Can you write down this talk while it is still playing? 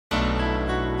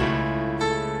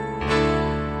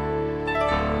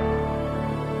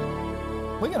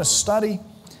We're going to study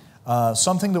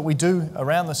something that we do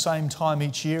around the same time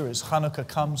each year as Chanukah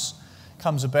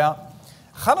comes about.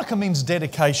 Chanukah means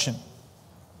dedication.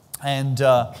 And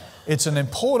it's an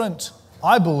important,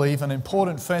 I believe, an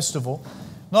important festival,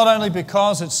 not only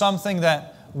because it's something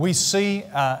that we see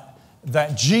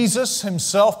that Jesus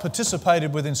himself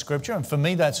participated with in Scripture, and for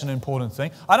me that's an important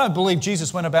thing. I don't believe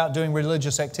Jesus went about doing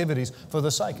religious activities for the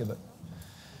sake of it.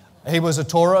 He was a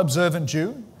Torah-observant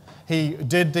Jew. He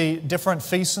did the different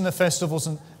feasts and the festivals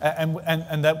and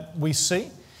that we see.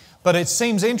 But it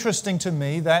seems interesting to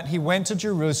me that he went to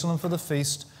Jerusalem for the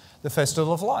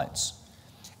Festival of Lights.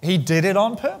 He did it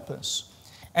on purpose.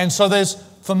 And so there's,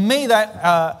 for me,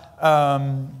 that,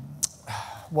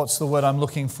 what's the word I'm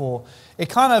looking for? It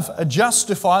kind of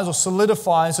justifies or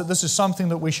solidifies that this is something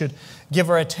that we should give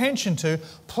our attention to,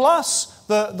 plus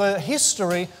the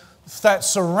history that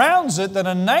surrounds it that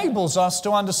enables us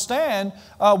to understand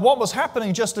what was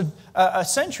happening just a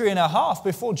century and a half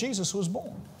before Jesus was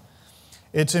born.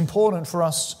 It's important for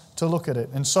us to look at it.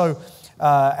 And so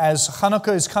as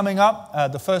Chanukah is coming up,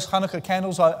 the first Chanukah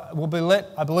candles will be lit,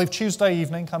 I believe, Tuesday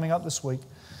evening coming up this week.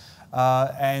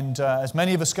 And as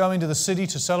many of us go into the city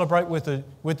to celebrate with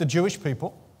the Jewish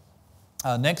people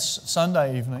next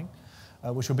Sunday evening,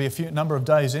 which will be a number of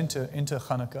days into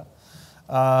Chanukah,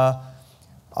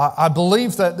 I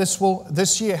believe that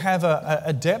this year have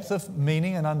a depth of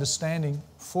meaning and understanding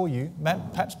for you,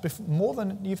 perhaps more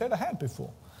than you've ever had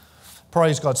before.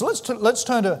 Praise God. So let's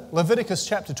turn to Leviticus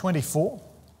chapter 24,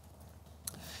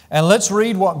 and let's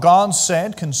read what God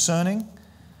said concerning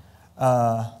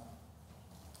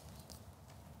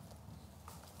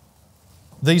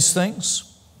these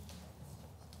things.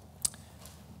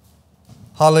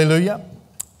 Hallelujah.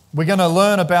 We're going to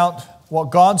learn about what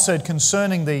God said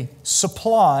concerning the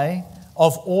supply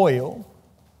of oil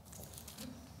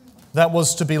that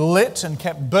was to be lit and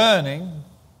kept burning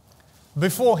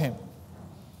before Him.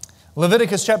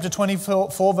 Leviticus chapter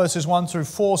 24 verses 1 through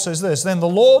 4 says this, "Then the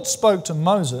Lord spoke to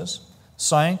Moses,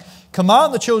 saying,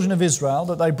 Command the children of Israel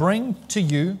that they bring to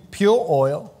you pure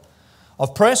oil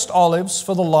of pressed olives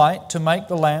for the light to make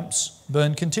the lamps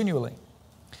burn continually.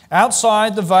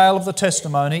 Outside the veil of the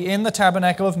testimony, in the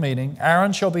tabernacle of meeting,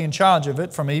 Aaron shall be in charge of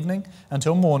it from evening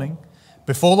until morning,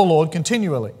 before the Lord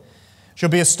continually. Shall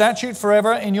be a statute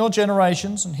forever in your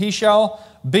generations, and he shall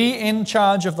be in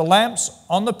charge of the lamps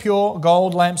on the pure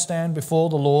gold lampstand before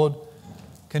the Lord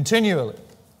continually."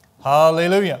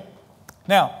 Hallelujah.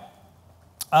 Now,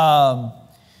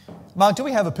 Mark, do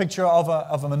we have a picture of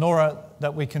a menorah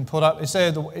that we can put up?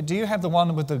 Do you have the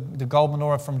one with the gold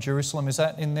menorah from Jerusalem? Is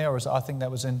that in there, or I think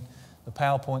that was in the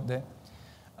PowerPoint there?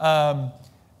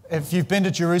 If you've been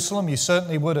to Jerusalem, you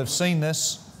certainly would have seen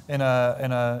this in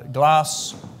a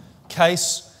glass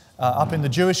case up in the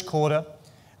Jewish quarter,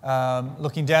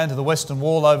 looking down to the Western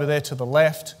Wall over there to the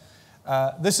left.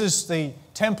 This is the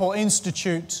Temple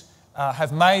Institute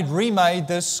have remade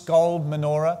this gold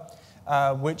menorah,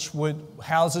 which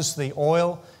houses the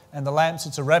oil and the lamps.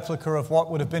 It's a replica of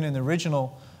what would have been in the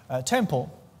original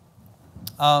temple.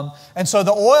 And so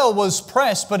the oil was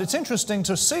pressed, but it's interesting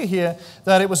to see here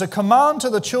that it was a command to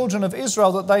the children of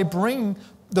Israel that they bring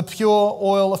the pure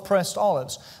oil of pressed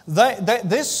olives.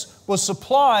 This was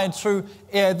supplied through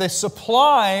the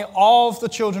supply of the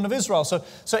children of Israel.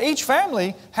 So each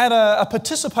family had a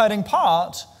participating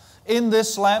part in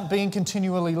this lamp being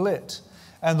continually lit.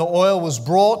 And the oil was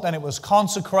brought and it was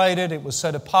consecrated, it was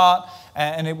set apart,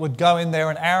 and it would go in there,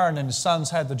 and Aaron and his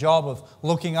sons had the job of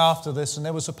looking after this, and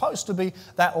there was supposed to be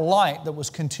that light that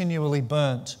was continually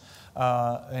burnt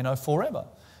forever.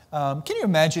 Can you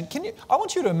imagine? I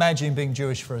want you to imagine being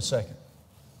Jewish for a second.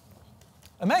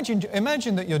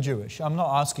 Imagine that you're Jewish. I'm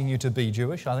not asking you to be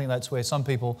Jewish. I think that's where some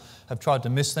people have tried to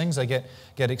miss things. They get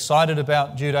excited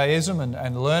about Judaism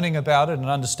and learning about it and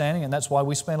understanding, and that's why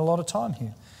we spend a lot of time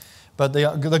here. But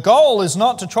the goal is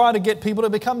not to try to get people to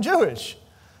become Jewish.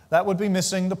 That would be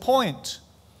missing the point.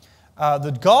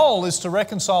 The goal is to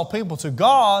reconcile people to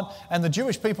God, and the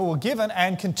Jewish people were given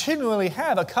and continually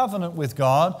have a covenant with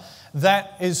God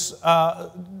that is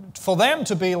for them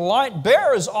to be light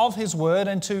bearers of His Word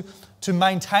and to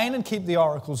maintain and keep the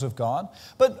oracles of God.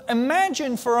 But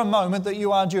imagine for a moment that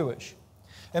you are Jewish.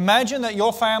 Imagine that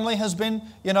your family has been,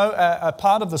 a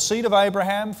part of the seed of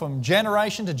Abraham from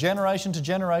generation to generation to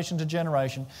generation to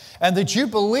generation, and that you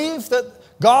believe that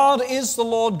God is the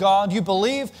Lord God. You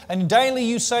believe, and daily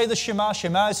you say the Shema,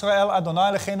 Shema Israel,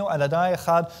 Adonai Eloheinu, Adonai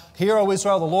Echad. Hear, O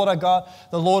Israel, the Lord our God,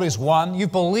 the Lord is one. You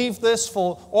believe this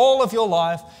for all of your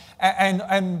life,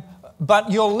 but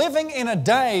you're living in a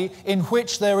day in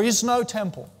which there is no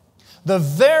temple. The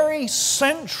very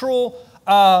central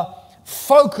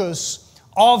focus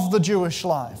of the Jewish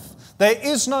life. There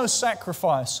is no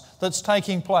sacrifice that's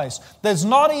taking place. There's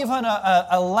not even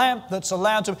a lamp that's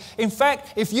allowed to. In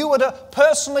fact, if you were to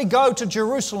personally go to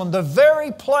Jerusalem, the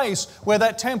very place where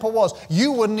that temple was,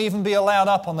 you wouldn't even be allowed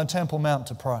up on the Temple Mount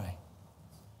to pray.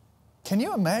 Can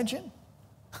you imagine?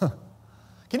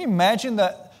 Can you imagine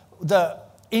that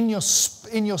in your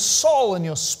soul, in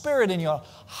your spirit, in your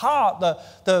heart,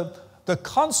 the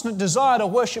constant desire to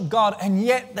worship God, and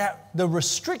yet the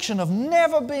restriction of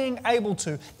never being able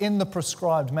to in the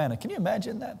prescribed manner. Can you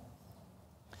imagine that?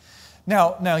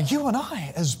 Now you and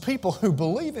I, as people who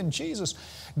believe in Jesus,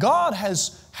 God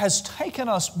has taken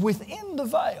us within the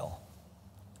veil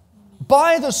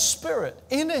by the Spirit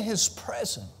into His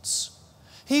presence.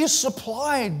 He has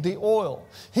supplied the oil.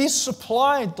 He's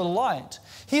supplied the light.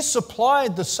 He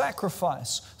supplied the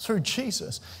sacrifice through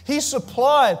Jesus. He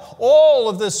supplied all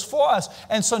of this for us.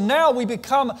 And so now we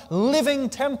become living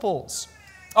temples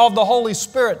of the Holy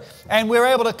Spirit. And we're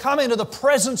able to come into the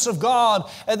presence of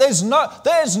God. And there's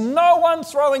no one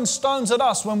throwing stones at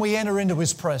us when we enter into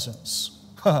His presence.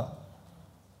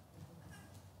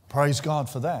 Praise God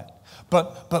for that.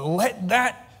 But let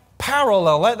that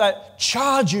let that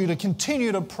charge you to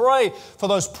continue to pray for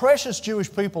those precious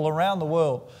Jewish people around the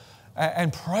world.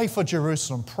 And pray for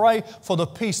Jerusalem. Pray for the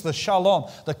peace, the shalom,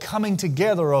 the coming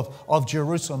together of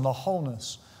Jerusalem, the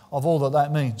wholeness of all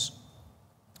that means.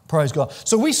 Praise God.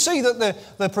 So we see that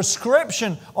the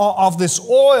prescription of this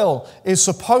oil is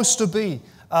supposed to be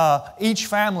each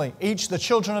family, the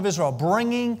children of Israel,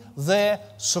 bringing their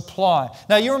supply.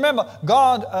 Now you remember,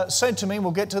 God said to me,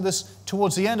 we'll get to this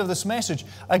towards the end of this message,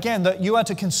 again, that you are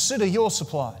to consider your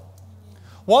supply.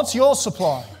 What's your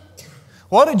supply?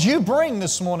 What did you bring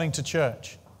this morning to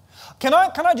church? Can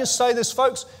I just say this,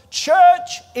 folks?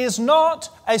 Church is not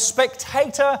a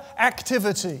spectator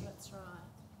activity. That's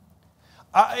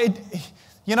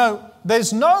right.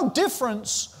 There's no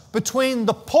difference between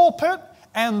the pulpit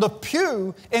and the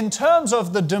pew in terms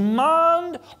of the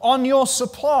demand on your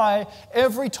supply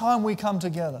every time we come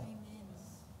together.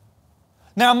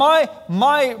 Now,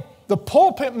 the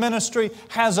pulpit ministry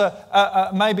has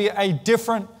maybe a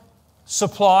different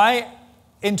supply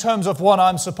in terms of what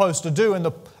I'm supposed to do, and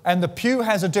the pew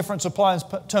has a different supply in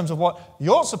terms of what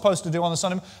you're supposed to do on the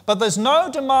Sunday. But there's no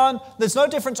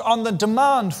difference on the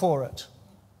demand for it.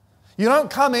 You don't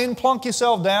come in, plonk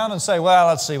yourself down and say, well,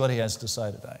 let's see what he has to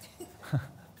say today.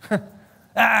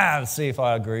 Let's see if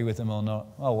I agree with him or not.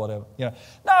 Oh, whatever.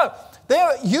 No,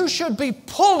 you should be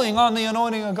pulling on the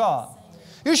anointing of God.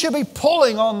 You should be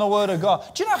pulling on the Word of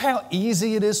God. Do you know how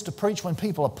easy it is to preach when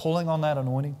people are pulling on that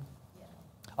anointing?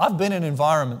 I've been in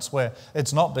environments where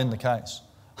it's not been the case.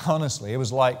 Honestly, it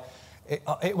was like,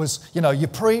 you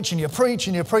preach and you preach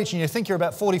and you preach and you think you're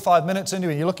about 45 minutes into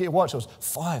it and you look at your watch, it was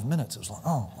 5 minutes. It was like,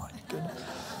 oh my goodness.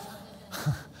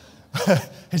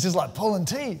 It's just like pulling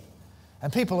teeth.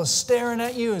 And people are staring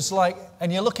at you. It's like,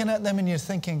 and you're looking at them and you're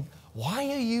thinking, why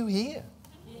are you here?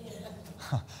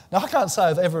 Now, I can't say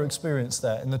I've ever experienced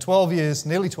that. In the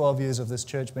nearly 12 years of this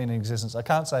church being in existence, I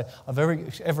can't say I've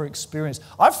ever experienced.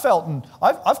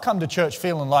 I've come to church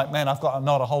feeling like, man, I've got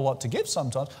not a whole lot to give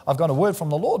sometimes. I've got a word from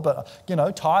the Lord, but,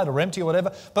 tired or empty or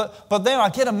whatever. But then I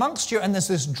get amongst you and there's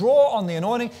this draw on the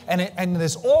anointing and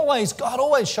there's God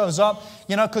always shows up,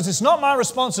 because it's not my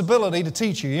responsibility to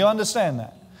teach you. You understand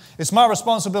that? It's my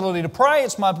responsibility to pray.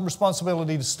 It's my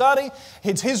responsibility to study.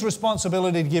 It's His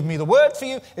responsibility to give me the word for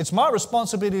you. It's my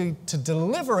responsibility to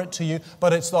deliver it to you,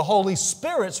 but it's the Holy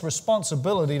Spirit's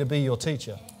responsibility to be your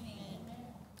teacher.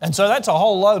 And so that's a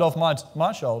whole load off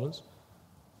my shoulders.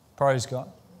 Praise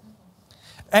God.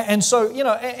 And so,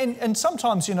 and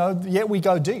sometimes, we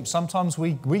go deep. Sometimes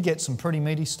we get some pretty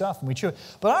meaty stuff and we chew it.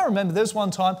 But I remember there was one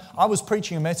time I was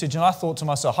preaching a message and I thought to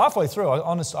myself, halfway through,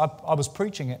 I was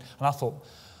preaching it and I thought,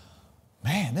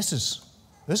 man, this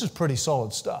is pretty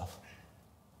solid stuff.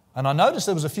 And I noticed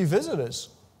there was a few visitors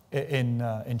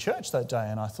in church that day,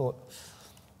 and I thought,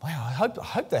 wow, I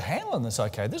hope they're handling this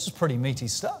okay. This is pretty meaty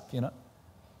stuff,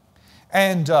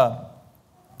 And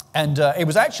it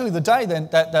was actually the day then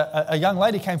that a young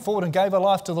lady came forward and gave her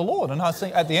life to the Lord. And I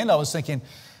think at the end I was thinking,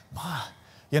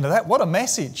 what a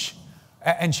message.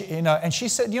 And she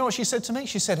said, what she said to me?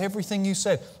 She said, everything you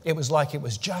said, it was like it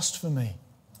was just for me.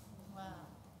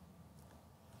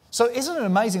 So isn't it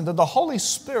amazing that the Holy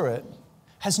Spirit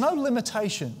has no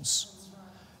limitations?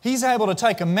 He's able to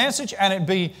take a message and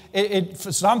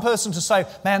for some person to say,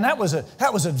 man, that was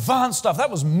advanced stuff, that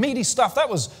was meaty stuff, that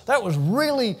was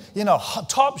really,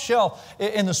 top shelf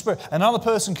in the Spirit. Another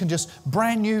person can just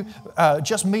brand new,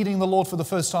 just meeting the Lord for the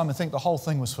first time and think the whole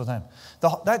thing was for them.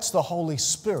 That's the Holy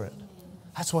Spirit.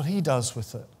 That's what He does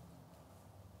with it.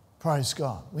 Praise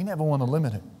God. We never want to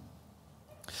limit it.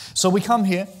 So we come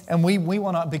here and we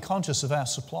want to be conscious of our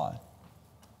supply.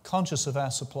 Conscious of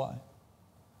our supply.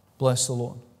 Bless the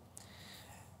Lord.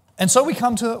 And so we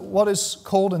come to what is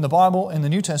called in the Bible, in the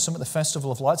New Testament, the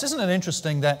Festival of Lights. Isn't it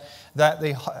interesting that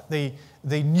the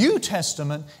New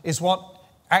Testament is what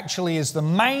actually is the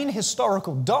main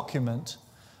historical document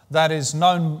that is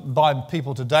known by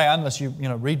people today, unless you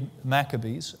read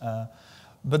Maccabees,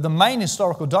 but the main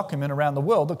historical document around the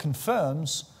world that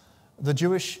confirms the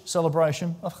Jewish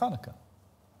celebration of Chanukah.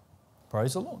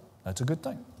 Praise the Lord. That's a good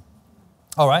thing.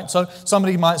 All right, so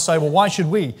somebody might say, well, why should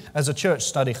we as a church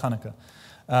study Chanukah?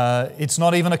 It's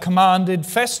not even a commanded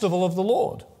festival of the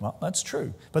Lord. Well, that's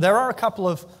true. But there are a couple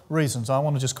of reasons. I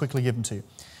want to just quickly give them to you.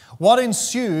 What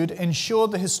ensued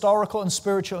ensured the historical and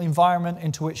spiritual environment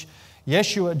into which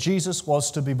Yeshua, Jesus,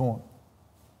 was to be born.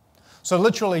 So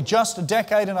literally just a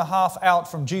decade and a half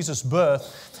out from Jesus'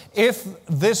 birth, if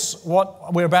this,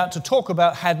 what we're about to talk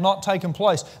about, had not taken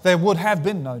place, there would have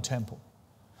been no temple.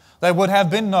 There would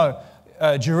have been no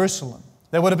Jerusalem.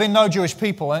 There would have been no Jewish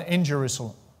people in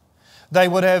Jerusalem. They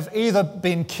would have either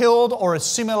been killed or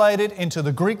assimilated into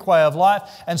the Greek way of life,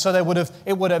 and so it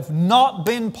would have not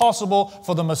been possible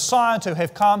for the Messiah to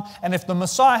have come. And if the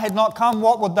Messiah had not come,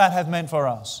 what would that have meant for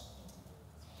us?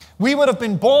 We would have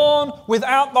been born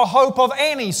without the hope of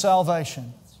any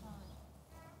salvation.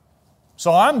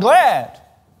 So I'm glad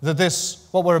that this,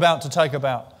 what we're about to talk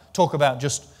about,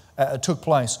 just took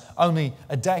place only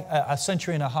a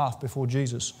century and a half before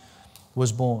Jesus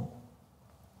was born.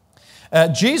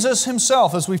 Jesus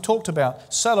himself, as we've talked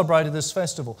about, celebrated this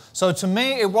festival. So to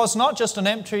me, it was not just an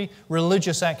empty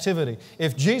religious activity.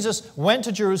 If Jesus went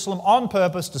to Jerusalem on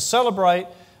purpose to celebrate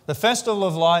the Festival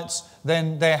of Lights,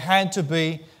 then there had to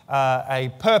be a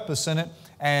purpose in it.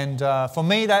 And for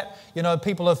me, that,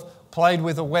 people have played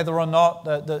with whether or not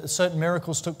certain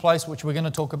miracles took place, which we're going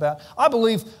to talk about. I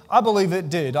believe it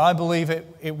did. I believe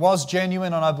it was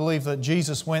genuine, and I believe that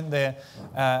Jesus went there,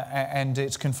 and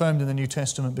it's confirmed in the New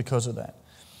Testament because of that.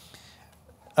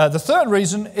 The third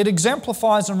reason, it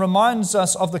exemplifies and reminds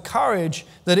us of the courage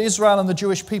that Israel and the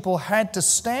Jewish people had to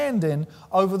stand in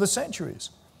over the centuries.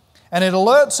 And it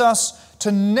alerts us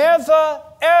to never,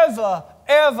 ever,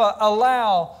 ever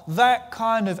allow that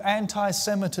kind of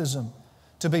anti-Semitism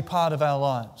to be part of our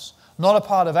lives. Not a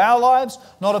part of our lives,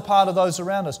 not a part of those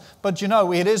around us. But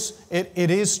it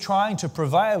is trying to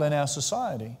prevail in our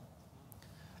society.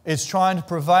 It's trying to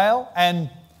prevail, and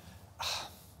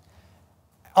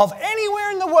of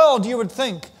anywhere in the world you would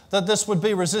think that this would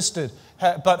be resisted,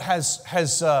 but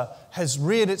has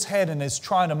reared its head and is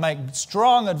trying to make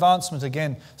strong advancement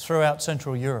again throughout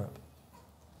Central Europe.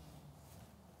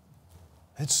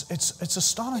 It's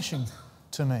astonishing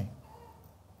to me.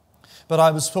 But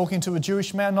I was talking to a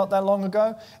Jewish man not that long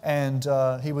ago, and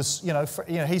he was,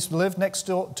 he's lived next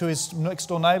door to his next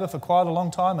door neighbor for quite a long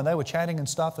time, and they were chatting and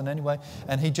stuff. And anyway,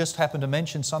 and he just happened to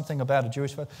mention something about a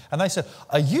Jewish person, and they said,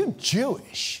 "Are you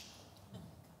Jewish?"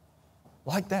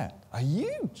 Like that. "Are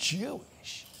you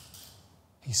Jewish?"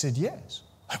 He said, "Yes."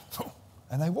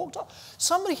 And they walked off.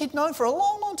 Somebody he'd known for a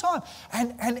long, long time,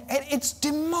 and it's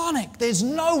demonic. There's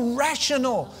no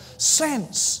rational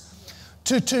sense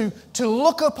to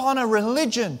look upon a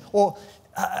religion or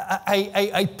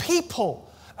a people,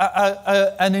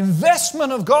 an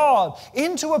investment of God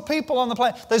into a people on the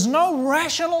planet. There's no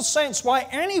rational sense why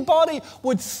anybody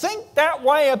would think that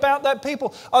way about that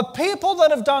people. A people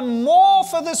that have done more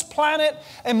for this planet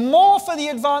and more for the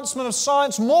advancement of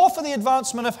science, more for the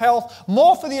advancement of health,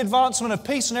 more for the advancement of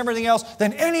peace and everything else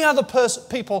than any other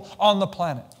people on the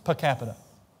planet per capita.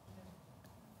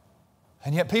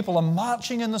 And yet people are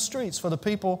marching in the streets for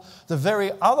the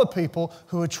very other people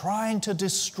who are trying to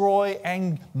destroy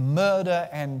and murder,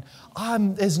 and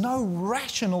there's no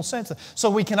rational sense. So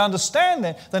we can understand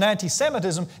that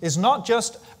anti-Semitism is not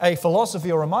just a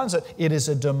philosophy or a mindset, it is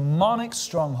a demonic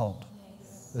stronghold.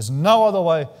 There's no other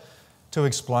way to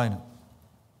explain it.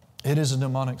 It is a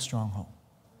demonic stronghold.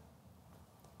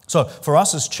 So for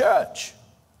us as church,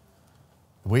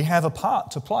 we have a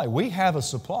part to play. We have a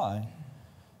supply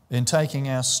in taking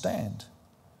our stand.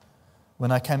 When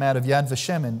I came out of Yad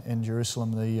Vashem in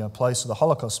Jerusalem, the place of the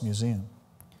Holocaust Museum,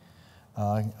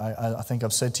 I think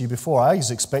I've said to you before, I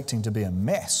was expecting to be a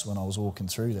mess when I was walking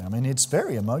through there. I mean, it's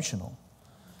very emotional.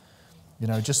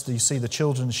 Just you see the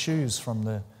children's shoes from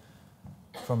the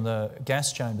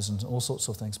gas chambers and all sorts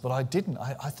of things. But I didn't.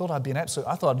 I thought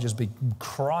I'd just be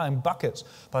crying buckets,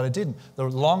 but I didn't. The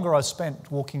longer I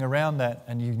spent walking around that,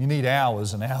 and you need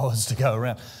hours and hours to go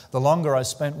around, the longer I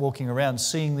spent walking around,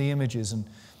 seeing the images and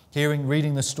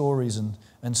reading the stories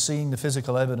and seeing the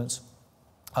physical evidence,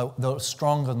 the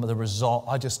stronger the resolve.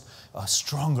 A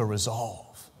stronger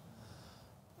resolve.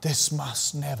 This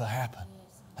must never happen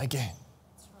again.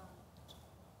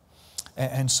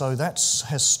 And so that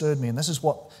has stirred me, and this is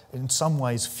what, in some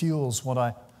ways, fuels what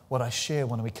I share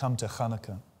when we come to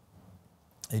Chanukah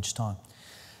each time.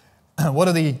 What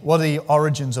are the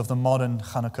origins of the modern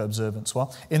Chanukah observance?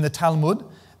 Well, in the Talmud,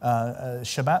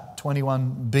 Shabbat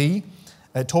 21b,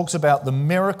 it talks about the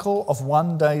miracle of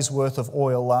 1 day's worth of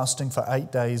oil lasting for 8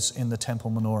 days in the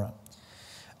temple menorah.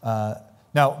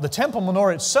 Now, the temple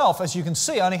menorah itself, as you can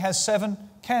see, only has 7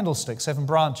 candlesticks, 7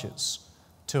 branches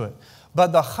to it.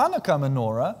 But the Chanukah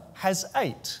menorah has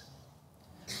 8.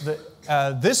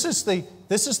 This is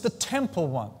the temple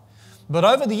one. But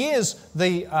over the years,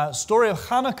 the story of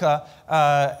Chanukah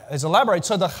is elaborated.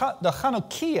 So the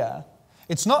Chanukiah,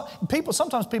 it's not,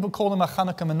 sometimes people call them a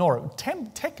Chanukah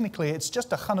menorah. Technically, it's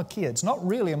just a Chanukiah. It's not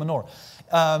really a menorah.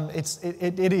 It's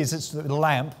the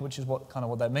lamp, which is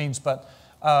what that means. But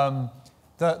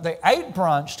the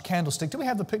 8-branched candlestick, do we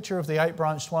have the picture of the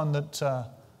 8-branched one that...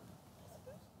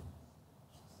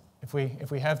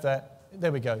 If we have that,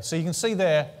 there we go. So you can see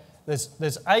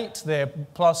there's 8 there,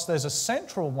 plus there's a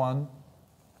central one,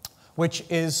 which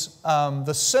is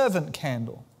the servant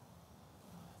candle.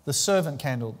 The servant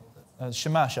candle,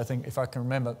 shamash, I think, if I can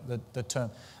remember the term.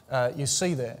 You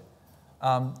see there.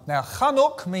 Now,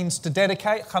 Chanuk means to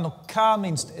dedicate. Chanukah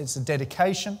means it's a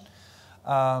dedication.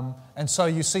 And so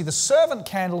you see the servant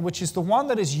candle, which is the one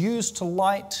that is used to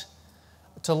light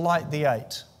the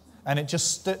 8. And it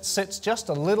just sits just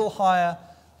a little higher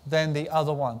than the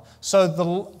other one. So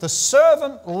the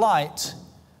servant light,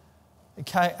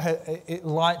 it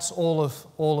lights all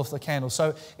of the candles.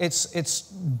 So it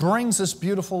brings this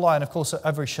beautiful light. And of course,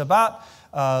 every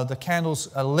Shabbat, the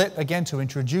candles are lit again to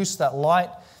introduce that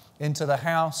light into the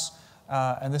house.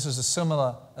 And this is a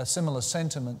similar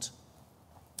sentiment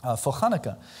for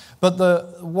Chanukah. But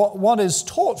what is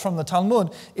taught from the Talmud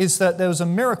is that there was a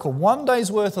miracle. 1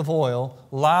 day's worth of oil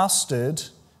lasted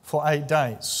for 8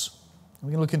 days. We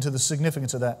can look into the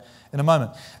significance of that in a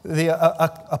moment. The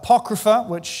Apocrypha,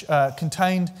 which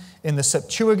contained in the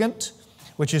Septuagint,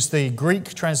 which is the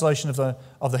Greek translation of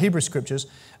the Hebrew Scriptures,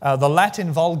 the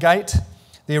Latin Vulgate,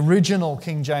 the original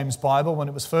King James Bible when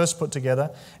it was first put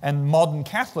together, and modern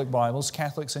Catholic Bibles.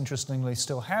 Catholics, interestingly,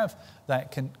 still have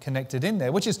that connected in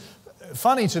there, which is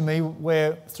funny to me,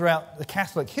 where throughout the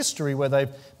Catholic history, where they've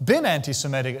been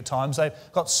anti-Semitic at times, they've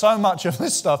got so much of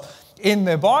this stuff in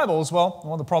their Bibles.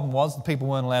 Well, the problem was the people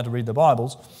weren't allowed to read the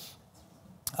Bibles.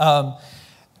 So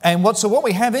what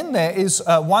we have in there is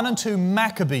 1 and 2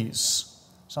 Maccabees.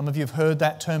 Some of you have heard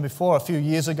that term before. A few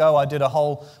years ago, I did a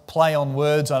whole play on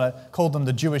words, and I called them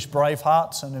the Jewish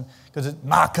Bravehearts, and because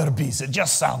Maccabees, it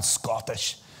just sounds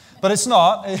Scottish, but it's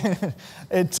not.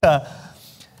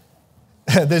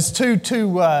 There's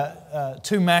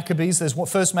two Maccabees.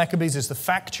 First Maccabees is the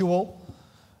factual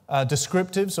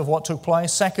descriptives of what took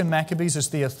place. Second Maccabees is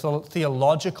the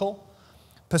theological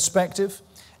perspective.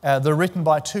 They're written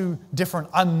by 2 different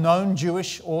unknown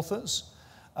Jewish authors.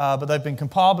 But they've been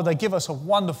compiled, but they give us a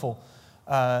wonderful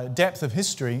depth of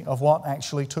history of what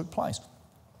actually took place.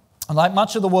 And like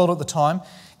much of the world at the time,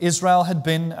 Israel had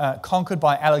been conquered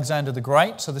by Alexander the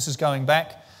Great, so this is going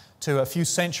back to a few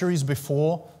centuries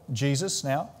before Jesus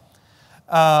now.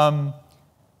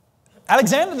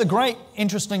 Alexander the Great,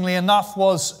 interestingly enough,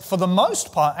 was, for the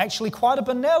most part, actually quite a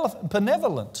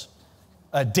benevolent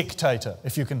dictator,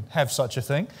 if you can have such a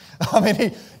thing. I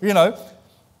mean,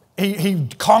 He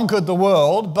conquered the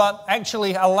world, but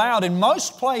actually in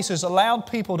most places, allowed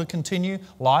people to continue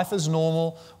life as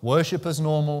normal, worship as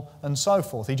normal, and so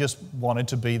forth. He just wanted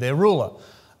to be their ruler.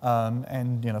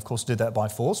 And, of course, did that by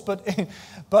force. But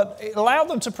it allowed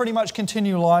them to pretty much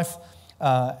continue life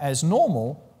as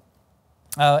normal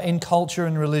in culture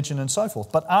and religion and so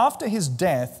forth. But after his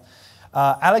death,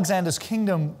 Alexander's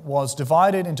kingdom was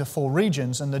divided into 4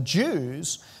 regions, and the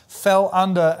Jews fell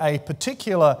under a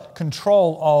particular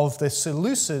control of the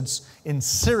Seleucids in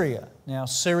Syria. Now,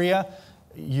 Syria,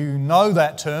 you know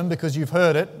that term because you've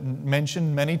heard it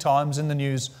mentioned many times in the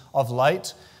news of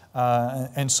late.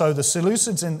 And so the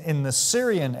Seleucids in the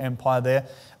Syrian Empire there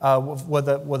were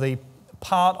the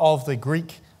part of the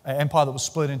Greek empire that was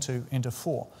split into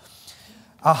 4.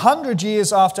 100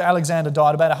 years after Alexander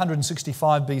died, about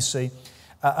 165 BC,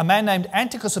 a man named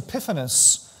Antiochus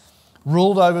Epiphanes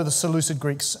ruled over the Seleucid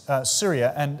Greeks,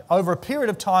 Syria, and over a period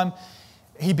of time,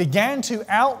 he began to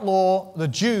outlaw the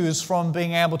Jews from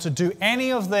being able to do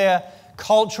any of their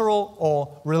cultural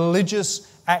or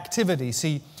religious activities.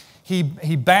 He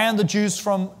banned the Jews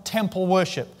from temple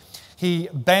worship. He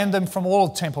banned them from all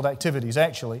temple activities,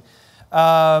 actually.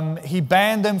 He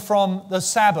banned them from the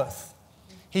Sabbath.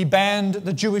 He banned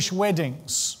the Jewish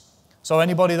weddings. So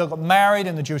anybody that got married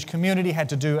in the Jewish community had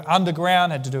to do it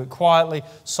underground, had to do it quietly,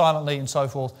 silently, and so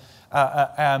forth.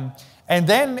 And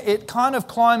then it kind of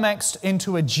climaxed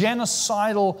into a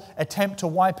genocidal attempt to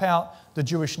wipe out the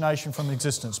Jewish nation from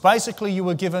existence. Basically, you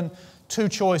were given two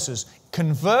choices: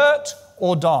 convert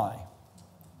or die.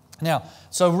 Now,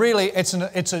 so really,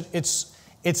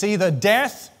 it's either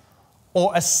death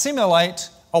or assimilate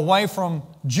away from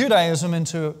Judaism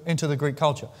into the Greek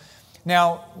culture.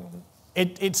 Now,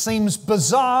 it seems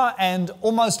bizarre and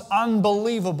almost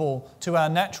unbelievable to our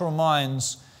natural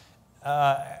minds,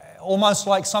 almost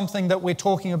like something that we're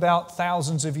talking about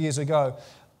thousands of years ago,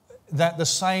 that the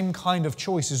same kind of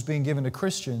choice is being given to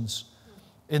Christians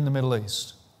in the Middle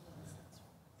East.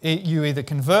 You either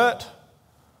convert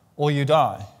or you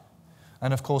die.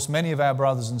 And of course, many of our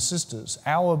brothers and sisters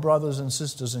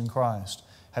in Christ,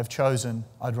 have chosen,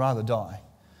 I'd rather die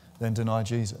than deny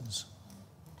Jesus.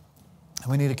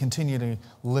 And we need to continue to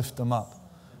lift them up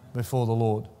before the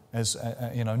Lord. As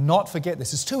not forget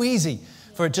this. It's too easy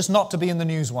for it just not to be in the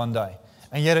news one day.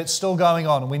 And yet it's still going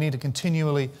on, and we need to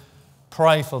continually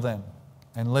pray for them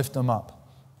and lift them up.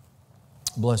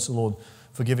 Bless the Lord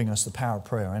for giving us the power of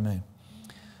prayer. Amen.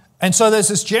 And so there's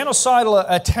this genocidal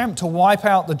attempt to wipe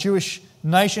out the Jewish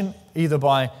nation, either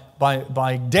by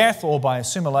death or by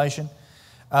assimilation.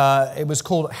 It was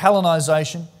called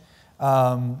Hellenization.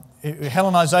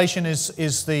 Hellenization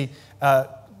is the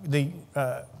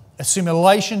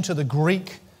assimilation to the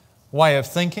Greek way of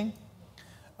thinking.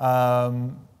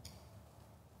 And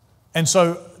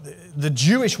so the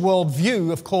Jewish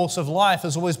worldview, of course, of life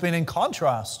has always been in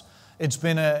contrast. It's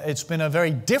been a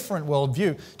very different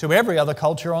worldview to every other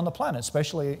culture on the planet,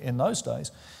 especially in those days.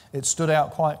 It stood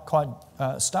out quite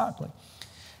starkly.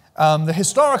 The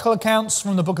historical accounts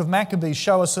from the book of Maccabees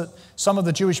show us that some of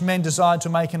the Jewish men desired to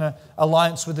make an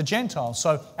alliance with the Gentiles.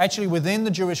 So actually within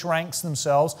the Jewish ranks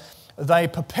themselves, they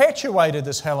perpetuated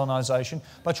this Hellenization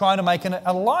by trying to make an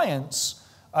alliance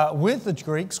with the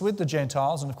Greeks, with the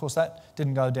Gentiles, and of course that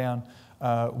didn't go down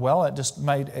well. It just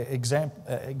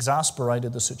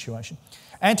exasperated the situation.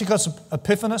 Antiochus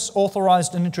Epiphanes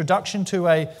authorized an introduction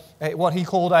to what he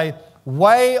called a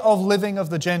way of living of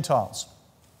the Gentiles.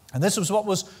 And this was what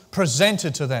was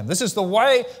presented to them. This is the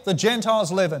way the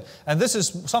Gentiles live in. And this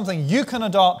is something you can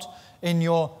adopt in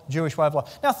your Jewish way of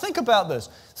life. Now think about this.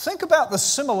 Think about the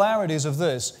similarities of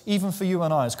this, even for you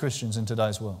and I as Christians in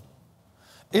today's world.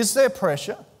 Is there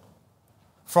pressure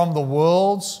from the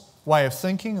world's way of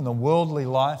thinking and the worldly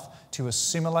life to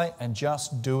assimilate and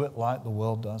just do it like the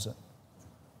world does it?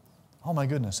 Oh my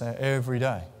goodness, every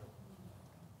day.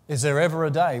 Is there ever a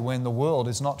day when the world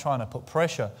is not trying to put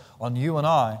pressure on you and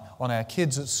I, on our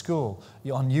kids at school,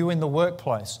 on you in the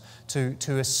workplace,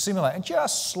 to assimilate and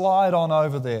just slide on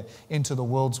over there into the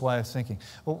world's way of thinking?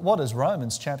 Well, what does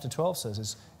Romans chapter 12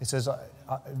 says? It says,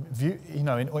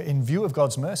 in view of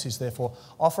God's mercies, therefore,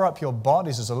 offer up your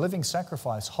bodies as a living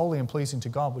sacrifice, holy and pleasing to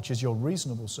God, which is your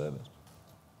reasonable service.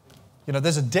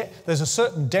 There's a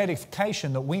certain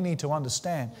dedication that we need to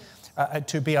understand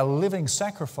to be a living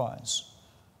sacrifice.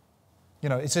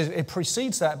 It says, it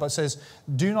precedes that, but says,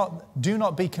 do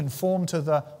not be conformed to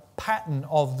the pattern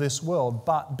of this world,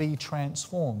 but be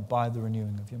transformed by the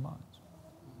renewing of your minds.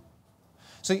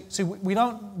 See, we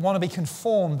don't want to be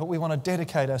conformed, but we want to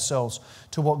dedicate ourselves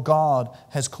to what God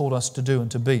has called us to do and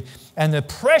to be. And the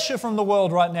pressure from the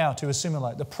world right now to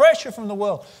assimilate, the pressure from the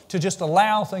world to just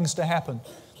allow things to happen.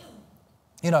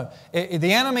 The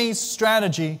enemy's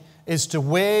strategy is to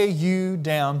wear you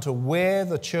down, to wear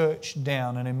the church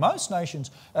down. And in most nations,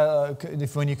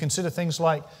 when you consider things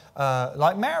like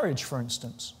marriage, for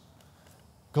instance,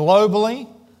 globally,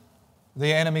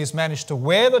 the enemy has managed to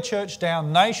wear the church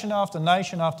down, nation after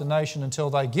nation after nation, until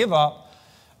they give up.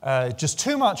 Just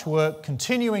too much work,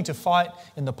 continuing to fight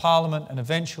in the parliament, and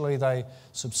eventually they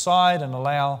subside and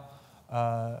allow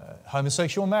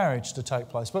homosexual marriage to take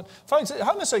place. But folks,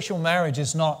 homosexual marriage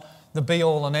is not the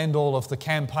be-all and end-all of the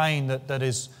campaign that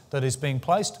is being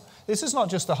placed. This is not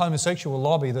just the homosexual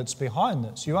lobby that's behind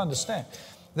this. You understand?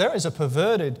 There is a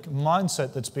perverted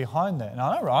mindset that's behind that. And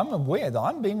I'm aware that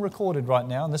I'm being recorded right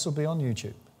now, and this will be on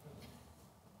YouTube.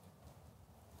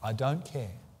 I don't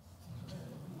care.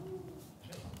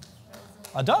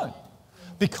 I don't.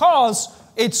 Because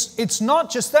it's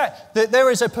not just that. There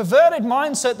is a perverted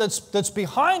mindset that's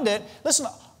behind it. Listen,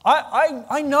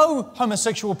 I know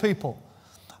homosexual people.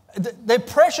 They're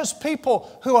precious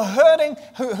people who are hurting,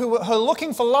 who are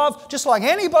looking for love, just like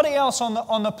anybody else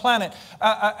on the planet.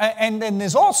 And then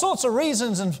there's all sorts of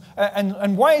reasons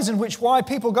and ways in which why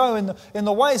people go in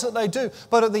the ways that they do.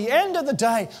 But at the end of the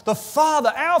day,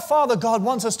 our Father God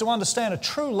wants us to understand a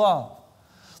true love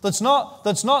that's not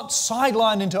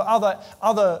sidelined into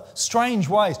other strange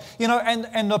ways.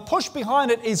 And the push behind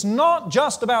it is not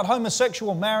just about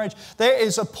homosexual marriage. There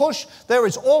is a push, there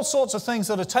is all sorts of things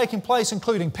that are taking place,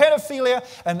 including pedophilia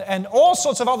and all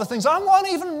sorts of other things I won't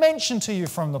even mention to you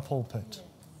from the pulpit.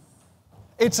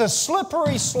 It's a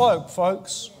slippery slope,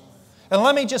 folks. And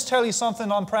let me just tell you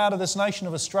something, I'm proud of this nation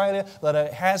of Australia, that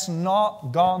it has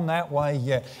not gone that way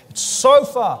yet. So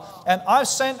far, and I've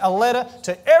sent a letter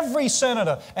to every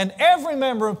senator and every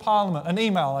member of Parliament, an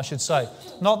email I should say,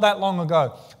 not that long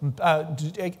ago,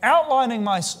 outlining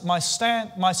my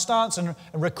stance and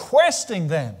requesting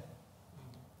them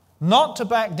not to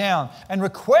back down, and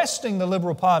requesting the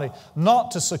Liberal Party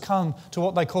not to succumb to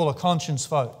what they call a conscience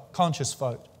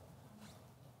vote.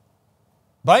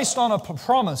 Based on a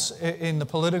promise in the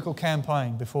political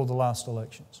campaign before the last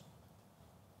elections.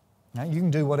 Now, you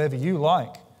can do whatever you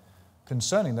like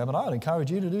concerning that, but I would encourage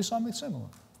you to do something similar.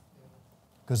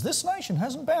 Because this nation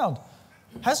hasn't bowed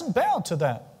to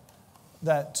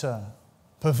that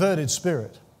perverted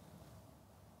spirit.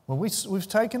 Well, we've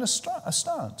taken a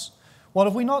stance. What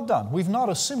have we not done? We've not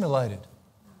assimilated.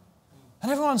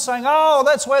 And everyone's saying, oh,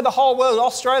 that's where the whole world,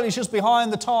 Australia's just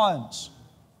behind the times.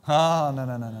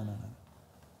 No.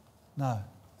 No,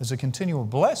 there's a continual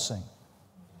blessing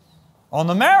on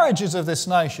the marriages of this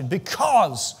nation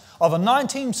because of a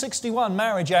 1961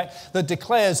 Marriage Act that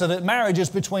declares that marriage is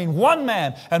between one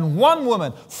man and one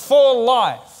woman for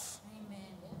life. Amen.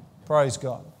 Praise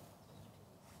God.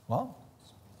 Well,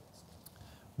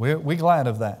 we're glad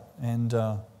of that. And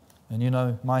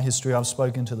my history, I've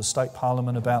spoken to the state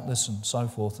parliament about this and so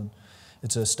forth, and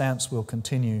it's a stance we'll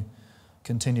continue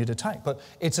to take. But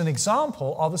it's an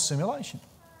example of assimilation.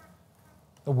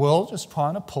 The world is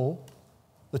trying to pull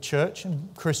the church and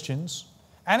Christians,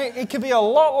 and it could be a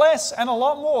lot less and a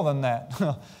lot more than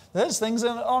that. There's things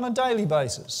on a daily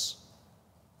basis.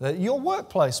 That your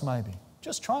workplace maybe,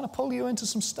 just trying to pull you into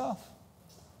some stuff.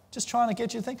 Just trying to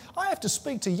get you to think. I have to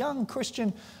speak to young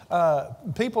Christian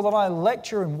people that I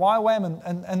lecture in YWAM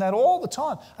and that all the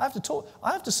time. I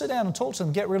have to sit down and talk to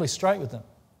them, get really straight with them.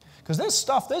 Because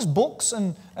there's books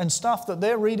and stuff that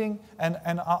they're reading, and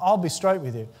I'll be straight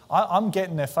with you. I'm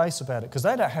getting their face about it because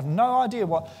they don't have no idea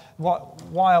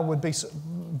why I would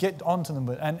get onto them.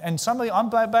 And some of you, I'm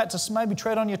about to maybe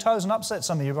tread on your toes and upset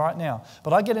some of you right now.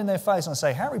 But I get in their face and I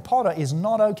say, Harry Potter is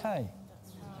not okay.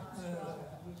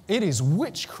 It is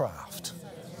witchcraft.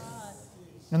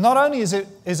 And not only is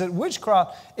it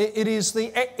witchcraft, it is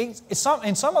in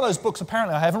some of those books.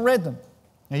 Apparently, I haven't read them.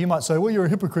 Now you might say, well, you're a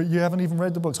hypocrite, you haven't even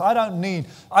read the books. I don't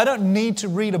need to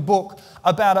read a book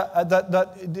about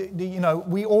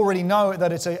we already know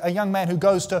that it's a young man who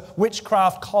goes to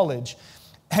witchcraft college,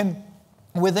 and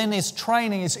within his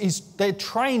training, they're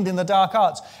trained in the dark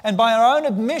arts. And by her own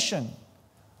admission,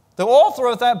 the author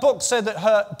of that book said that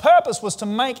her purpose was to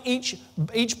make each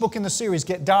book in the series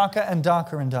get darker and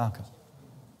darker and darker.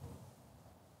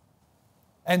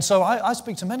 And so I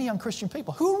speak to many young Christian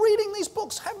people who are reading these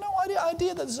books, have no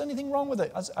idea that there's anything wrong with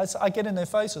it. I get in their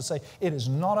face and say, it is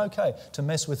not okay to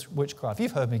mess with witchcraft.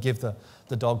 You've heard me give the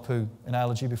dog poo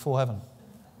analogy before, haven't you?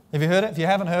 Have you heard it? If you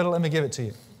haven't heard it, let me give it to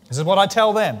you. This is what I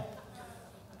tell them.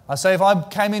 I say if I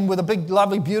came in with a big,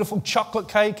 lovely, beautiful chocolate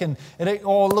cake and it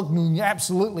all looked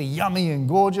absolutely yummy and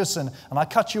gorgeous, and I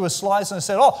cut you a slice and I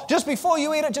said, oh, just before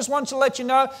you eat it, just want to let you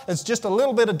know it's just a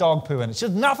little bit of dog poo in it. It's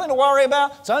just nothing to worry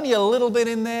about. It's only a little bit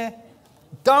in there.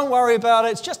 Don't worry about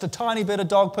it. It's just a tiny bit of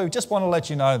dog poo. Just want to let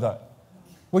you know, though.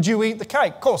 Would you eat the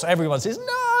cake? Of course, everyone says,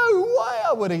 no way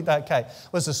I would eat that cake.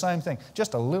 Well, it's the same thing.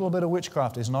 Just a little bit of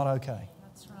witchcraft is not okay.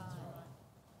 That's right.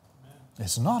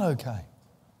 It's not okay.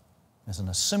 There's an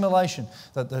assimilation,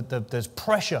 that there's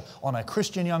pressure on our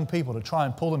Christian young people to try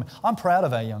and pull them in. I'm proud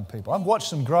of our young people. I've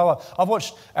watched them grow up. I've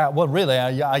watched,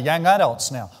 our young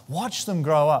adults now, watch them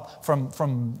grow up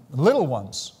from little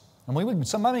ones. And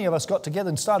so many of us got together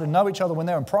and started to know each other when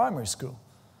they were in primary school.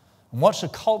 And watch the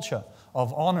culture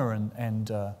of honour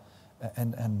and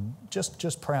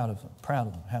just proud of them,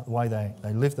 the way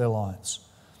they live their lives.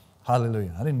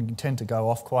 Hallelujah. I didn't intend to go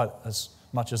off quite as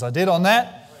much as I did on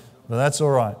that, but that's all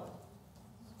right.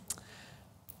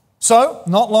 So,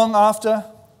 not long after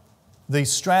the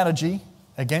strategy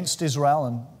against Israel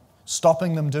and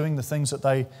stopping them doing the things that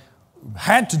they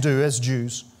had to do as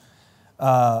Jews,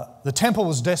 the temple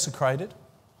was desecrated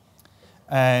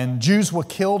and Jews were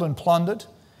killed and plundered,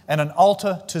 and an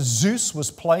altar to Zeus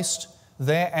was placed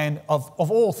there, and of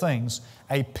all things,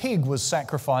 a pig was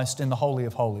sacrificed in the Holy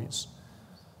of Holies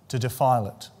to defile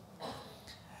it.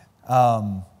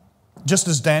 Just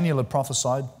as Daniel had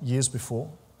prophesied years before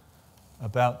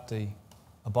about the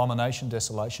abomination,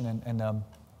 desolation, and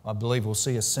I believe we'll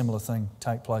see a similar thing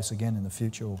take place again in the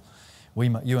future. Or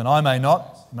you and I may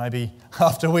not, maybe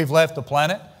after we've left the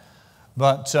planet.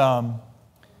 But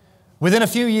within a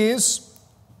few years,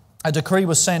 a decree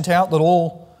was sent out that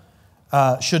all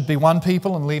should be one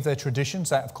people and leave their traditions.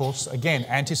 That, of course, again,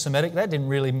 anti-Semitic. That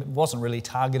wasn't really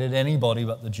targeted at anybody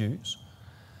but the Jews.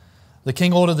 The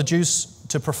king ordered the Jews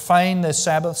to profane their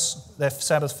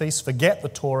Sabbath feasts, forget the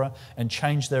Torah, and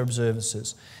change their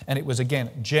observances. And it was, again,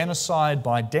 genocide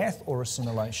by death or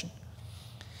assimilation.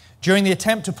 During the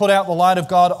attempt to put out the light of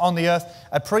God on the earth,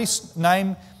 a priest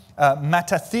named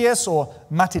Mattathias or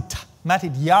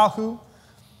Matidyahu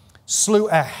slew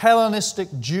a Hellenistic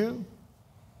Jew.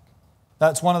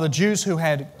 That's one of the Jews who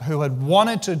had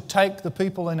wanted to take the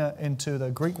people into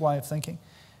the Greek way of thinking.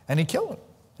 And he killed him.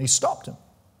 He stopped him.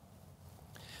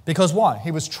 Because why?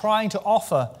 He was trying to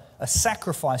offer a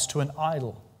sacrifice to an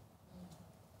idol.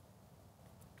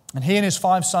 And he and his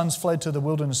 5 sons fled to the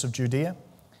wilderness of Judea.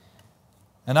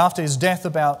 And after his death,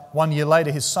 about 1 year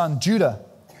later, his son Judah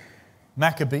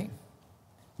Maccabee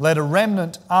led a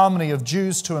remnant army of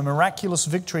Jews to a miraculous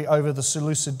victory over the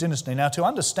Seleucid dynasty. Now, to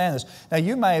understand this, now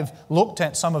you may have looked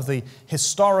at some of the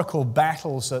historical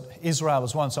battles that Israel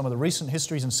has won, some of the recent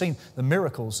histories, and seen the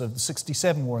miracles of the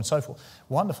 67 war and so forth.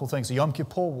 Wonderful things, the Yom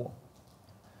Kippur War.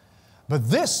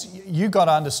 But this, you got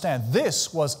to understand,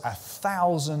 this was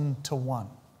 1,000 to 1.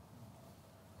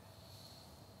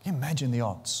 Can you imagine the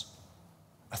odds?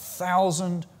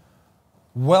 1,000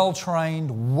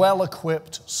 well-trained,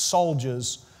 well-equipped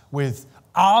soldiers with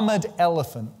armored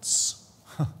elephants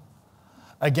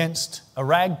against a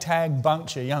ragtag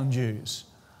bunch of young Jews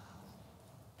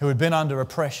who had been under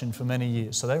oppression for many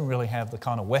years. So they didn't really have the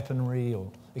kind of weaponry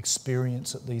or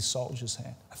experience that these soldiers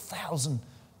had. 1,000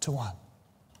 to 1.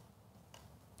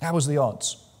 That was the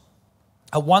odds.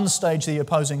 At one stage, the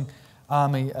opposing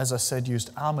army, as I said, used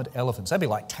armored elephants. They'd be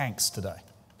like tanks today.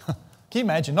 Can you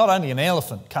imagine? Not only an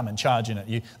elephant coming charging at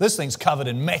you, this thing's covered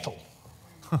in metal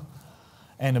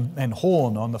and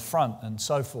horn on the front and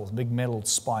so forth, big metal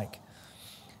spike.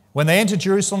 When they entered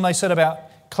Jerusalem, they set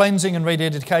about cleansing and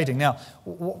rededicating. Now,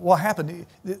 what happened?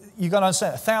 You've got to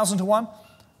understand, 1,000 to 1,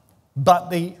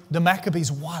 but the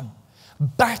Maccabees won.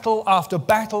 Battle after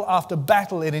battle after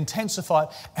battle, it intensified,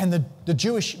 and the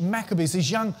Jewish Maccabees,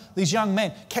 these young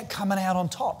men, kept coming out on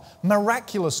top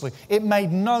miraculously. It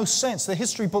made no sense. The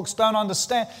history books don't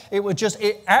understand.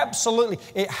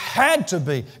 It had to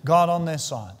be God on their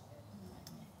side.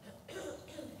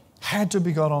 Had to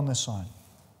be God on their side.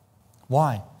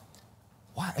 Why?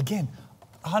 Why? Again,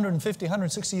 150,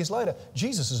 160 years later,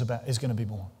 Jesus is going to be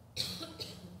born.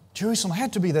 Jerusalem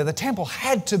had to be there. The temple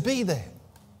had to be there.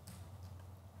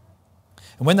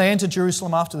 And when they entered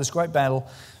Jerusalem after this great battle,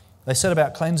 they set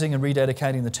about cleansing and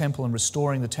rededicating the temple and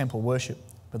restoring the temple worship.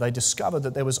 But they discovered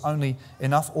that there was only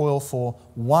enough oil for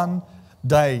 1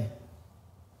 day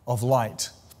of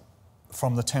light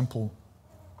from the temple,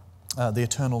 the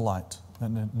eternal light.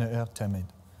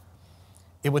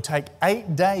 It would take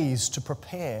 8 days to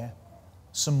prepare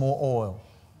some more oil,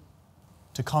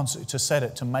 to set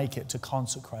it, to make it, to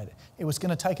consecrate it. It was going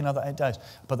to take another 8 days,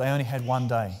 but they only had 1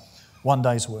 day, 1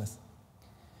 day's worth.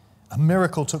 A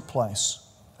miracle took place.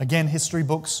 Again, history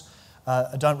books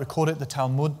don't record it. The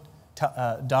Talmud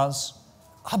does.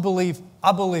 I believe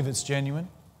it's genuine.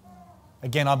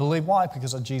 Again, I believe why?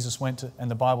 Because Jesus went to, and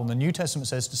the Bible in the New Testament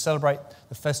says, to celebrate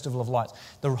the Festival of Lights.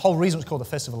 The whole reason it's called the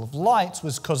Festival of Lights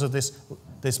was because of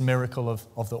this miracle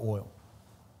of the oil.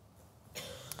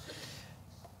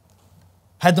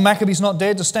 Had the Maccabees not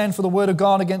dared to stand for the word of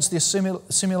God against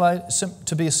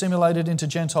to be assimilated into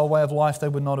Gentile way of life, they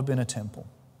would not have been a temple.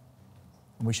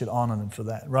 And we should honor them for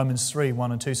that. Romans 3,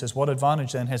 1 and 2 says, what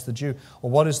advantage then has the Jew,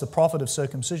 or what is the profit of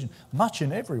circumcision? Much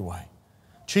in every way.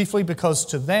 Chiefly because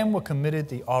to them were committed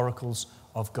the oracles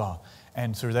of God.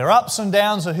 And through their ups and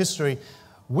downs of history,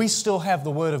 we still have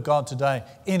the Word of God today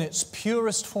in its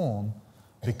purest form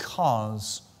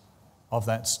because of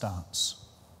that stance,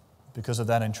 because of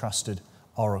that entrusted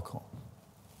oracle.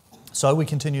 So we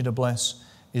continue to bless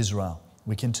Israel.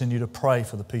 We continue to pray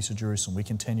for the peace of Jerusalem. We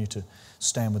continue to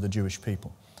stand with the Jewish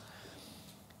people.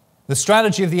 The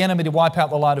strategy of the enemy to wipe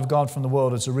out the light of God from the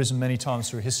world has arisen many times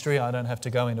through history. I don't have to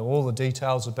go into all the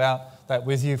details about that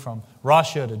with you, from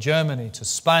Russia to Germany to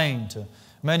Spain to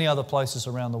many other places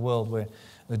around the world where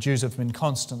the Jews have been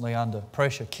constantly under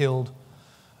pressure, killed.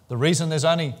 The reason there's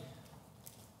only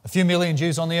a few million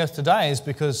Jews on the earth today is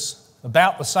because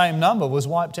about the same number was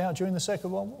wiped out during the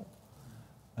Second World War.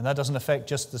 And that doesn't affect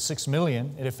just the 6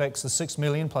 million. It affects the 6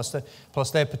 million plus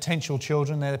their potential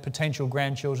children, their potential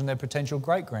grandchildren, their potential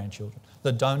great-grandchildren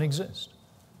that don't exist.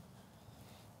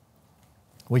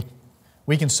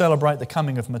 We can celebrate the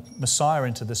coming of Messiah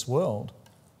into this world.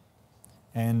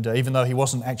 And even though he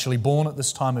wasn't actually born at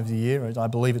this time of the year, I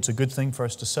believe it's a good thing for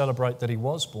us to celebrate that he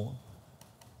was born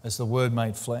as the Word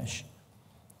made flesh.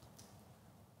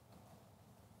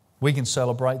 We can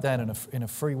celebrate that in a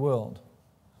free world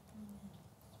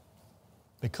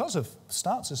because of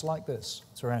stances like this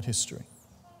throughout history.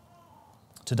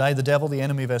 Today, the devil, the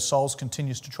enemy of our souls,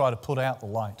 continues to try to put out the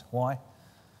light. Why?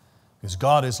 Because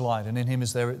God is light, and in him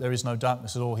there is no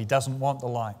darkness at all. He doesn't want the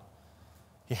light.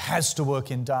 He has to work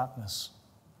in darkness.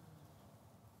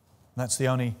 That's the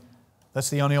only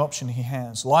option he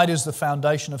has. Light is the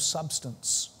foundation of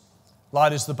substance.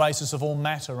 Light is the basis of all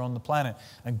matter on the planet,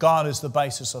 and God is the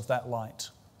basis of that light.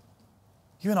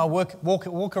 You and I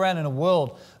walk around in a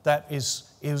world that is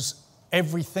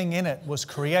everything in it was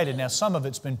created. Now, some of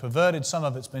it's been perverted, some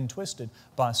of it's been twisted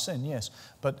by sin, yes.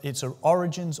 But its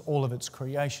origins, all of its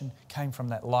creation, came from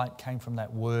that light, came from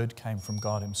that Word, came from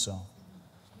God himself.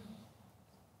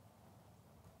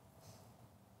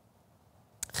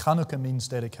 Chanukah means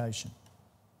dedication.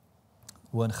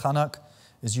 The word Chanuk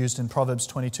is used in Proverbs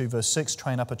 22 verse 6,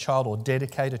 train up a child or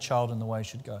dedicate a child in the way he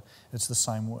should go. It's the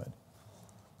same word.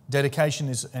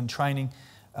 Dedication and training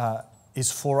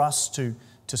is for us to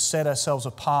set ourselves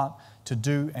apart to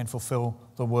do and fulfill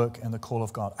the work and the call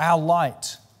of God. Our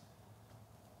light,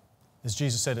 as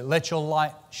Jesus said it, let your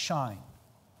light shine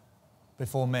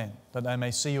before men, that they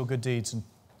may see your good deeds and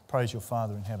praise your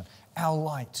Father in heaven. Our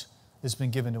light has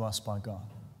been given to us by God.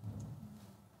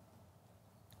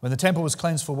 When the temple was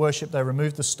cleansed for worship, they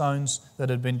removed the stones that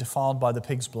had been defiled by the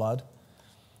pig's blood.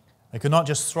 They could not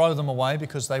just throw them away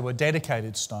because they were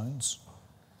dedicated stones,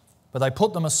 but they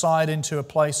put them aside into a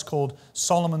place called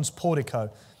Solomon's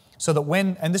portico, so that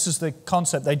and this is the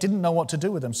concept, they didn't know what to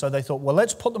do with them, so they thought, well,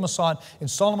 let's put them aside in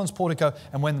Solomon's portico,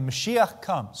 and when the Mashiach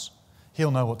comes,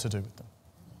 he'll know what to do with them.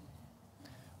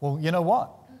 Well, you know what?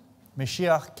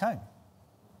 Mashiach came.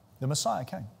 The Messiah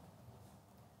came.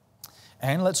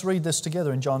 And let's read this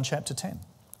together in John chapter 10.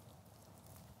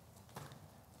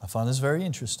 I find this very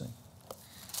interesting.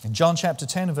 In John chapter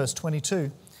 10, verse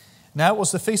 22, now it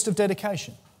was the Feast of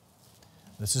Dedication.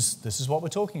 This is what we're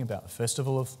talking about, the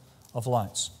Festival of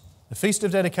Lights. The Feast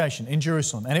of Dedication in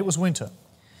Jerusalem, and it was winter.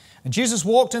 And Jesus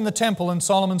walked in the temple in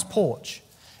Solomon's porch.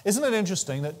 Isn't it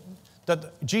interesting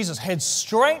that Jesus heads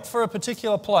straight for a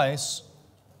particular place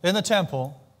in the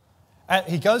temple, and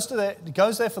he goes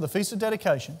there for the Feast of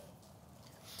Dedication,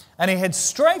 and he heads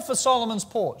straight for Solomon's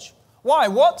porch. Why?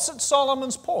 What's at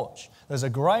Solomon's porch? There's a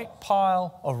great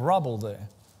pile of rubble there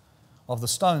of the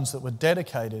stones that were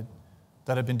dedicated,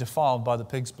 that had been defiled by the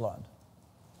pig's blood.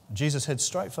 And Jesus heads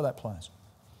straight for that place.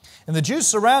 And the Jews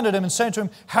surrounded him and said to him,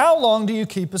 how long do you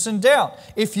keep us in doubt?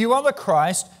 If you are the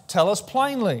Christ, tell us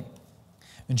plainly.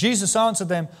 And Jesus answered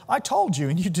them, I told you,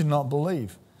 and you did not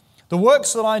believe. The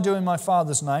works that I do in my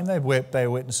Father's name, they bear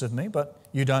witness of me, but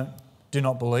you do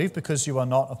not believe, because you are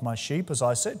not of my sheep, as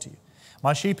I said to you.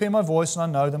 My sheep hear my voice, and I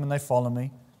know them, and they follow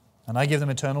me. And I give them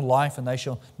eternal life, and they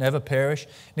shall never perish.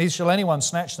 Neither shall anyone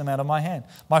snatch them out of my hand.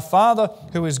 My Father,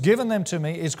 who has given them to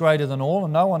me, is greater than all,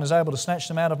 and no one is able to snatch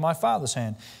them out of my Father's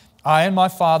hand. I and my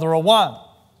Father are one.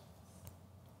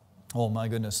 Oh my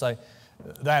goodness,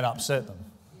 that upset them.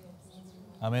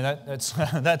 I mean,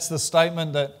 that's the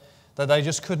statement that they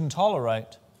just couldn't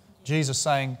tolerate. Jesus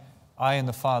saying, I and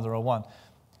the Father are one.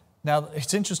 Now,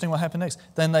 it's interesting what happened next.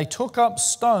 Then they took up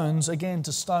stones again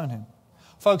to stone him.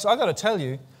 Folks, I've got to tell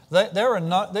you,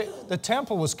 the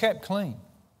temple was kept clean.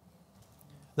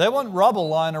 There wasn't rubble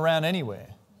lying around anywhere.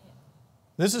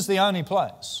 This is the only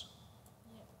place.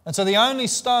 And so the only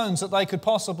stones that they could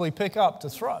possibly pick up to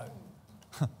throw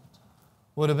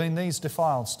would have been these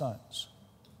defiled stones.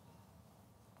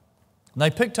 And they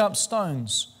picked up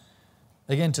stones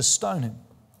again to stone him.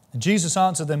 And Jesus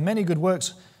answered them, many good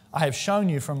works I have shown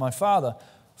you from my Father.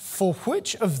 For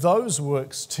which of those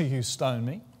works do you stone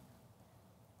me?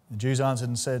 The Jews answered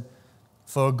and said,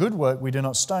 for a good work we do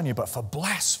not stone you, but for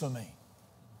blasphemy.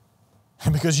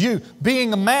 And because you,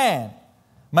 being a man,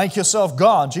 make yourself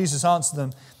God. Jesus answered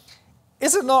them,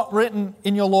 is it not written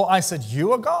in your law, I said,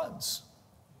 you are gods?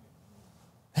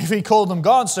 If he called them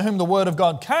gods to whom the word of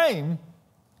God came,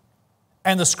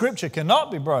 and the scripture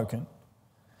cannot be broken,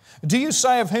 do you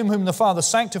say of him whom the Father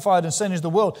sanctified and sent into the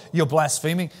world, you're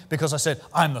blaspheming because I said,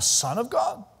 I'm the Son of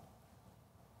God?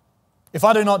 If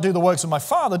I do not do the works of my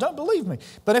Father, don't believe me.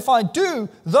 But if I do,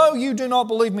 though you do not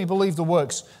believe me, believe the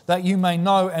works, that you may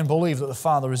know and believe that the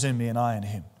Father is in me and I in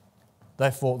him.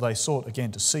 Therefore they sought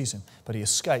again to seize him, but he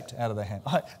escaped out of their hand.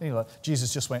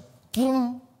 Jesus just went,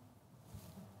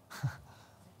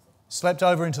 slept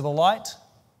over into the light.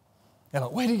 They're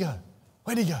like, where'd he go?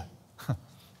 Where'd he go?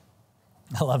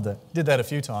 I love that. Did that a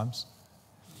few times.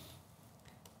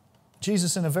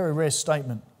 Jesus, in a very rare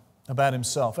statement about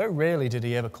himself, very rarely did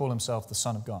he ever call himself the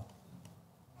Son of God.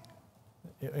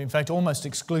 In fact, almost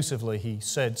exclusively he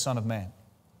said Son of Man.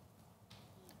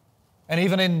 And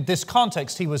even in this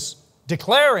context, he was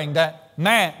declaring that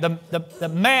man, the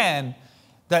man,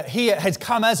 that he had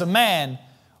come as a man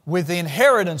with the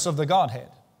inheritance of the Godhead.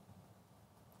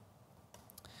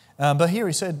 But here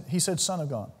he said Son of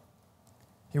God.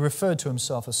 He referred to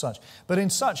himself as such. But in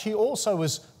such, he also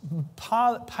was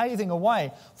paving a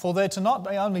way for there to not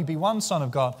only be one Son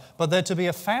of God, but there to be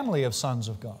a family of sons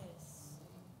of God.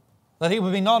 That he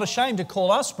would be not ashamed to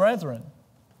call us brethren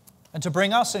and to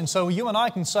bring us in. So you and I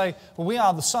can say, well, we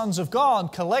are the sons of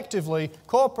God collectively,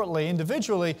 corporately,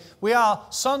 individually. We are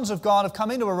sons of God, have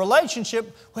come into a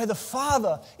relationship where the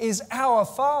Father is our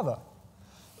Father.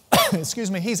 Excuse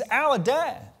me, He's our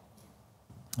dad.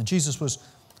 And Jesus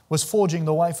was forging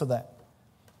the way for that.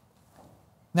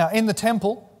 Now, in the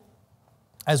temple,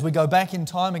 as we go back in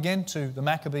time again to the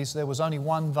Maccabees, there was only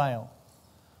one vial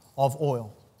of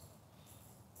oil.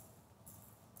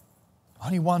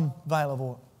 Only one vial of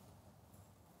oil.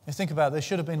 You think about it, there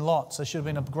should have been lots. There should have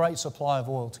been a great supply of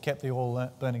oil to keep the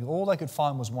oil burning. All they could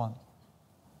find was one.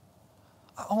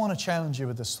 I want to challenge you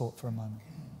with this thought for a moment.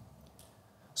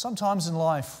 Sometimes in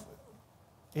life,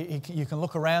 you can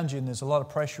look around you and there's a lot of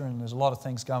pressure and there's a lot of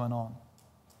things going on.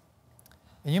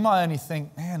 And you might only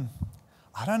think, man,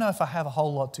 I don't know if I have a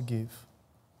whole lot to give.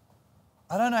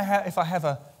 I don't know if I have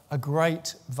a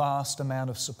great, vast amount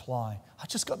of supply. I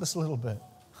just got this little bit.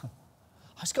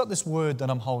 I just got this word that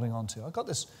I'm holding on to. I got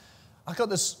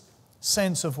this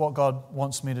sense of what God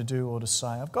wants me to do or to say.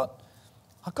 I've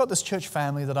got this church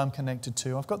family that I'm connected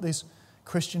to. I've got these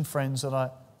Christian friends that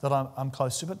I'm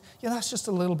close to. But that's just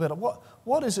a little bit of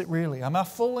what is it really? Am I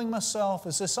fooling myself?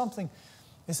 Is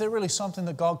there really something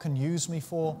that God can use me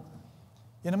for?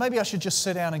 Maybe I should just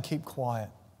sit down and keep quiet.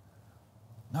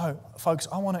 No, folks,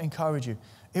 I want to encourage you.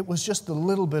 It was just the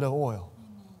little bit of oil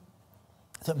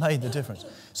that made the difference.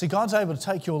 See, God's able to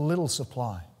take your little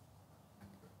supply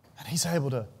and He's able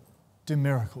to do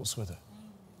miracles with it.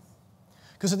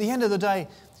 Because at the end of the day,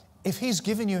 if He's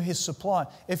given you His supply,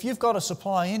 if you've got a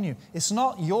supply in you, it's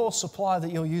not your supply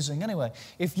that you're using anyway.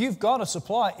 If you've got a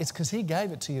supply, it's because He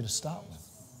gave it to you to start with.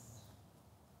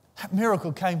 That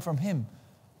miracle came from Him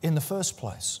in the first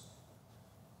place.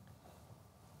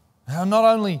 Now, not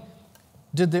only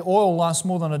did the oil last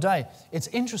more than a day, it's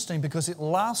interesting because it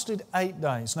lasted 8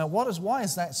 days. Now, why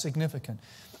is that significant?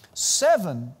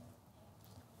 7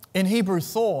 in Hebrew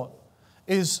thought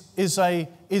is the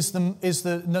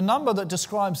number that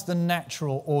describes the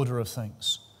natural order of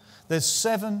things. There's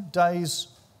 7 days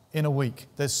in a week.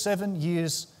 There's 7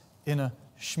 years in a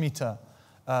Shemitah,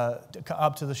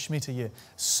 up to the Shemitah year.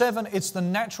 7, it's the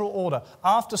natural order.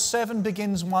 After 7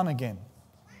 begins 1 again.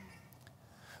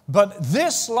 But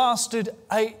this lasted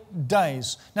 8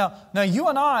 days. Now you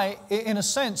and I, in a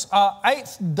sense, are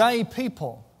 8th day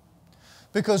people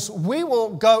because we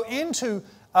will go into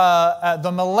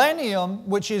the millennium,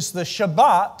 which is the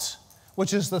Shabbat,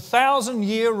 which is the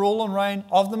 1,000-year rule and reign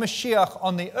of the Mashiach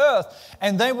on the earth.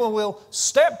 And they will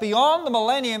step beyond the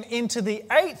millennium into the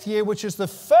 8th year, which is the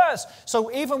first.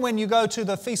 So even when you go to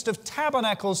the Feast of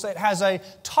Tabernacles, it has a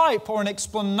type or an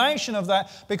explanation of that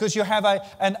because you have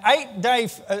an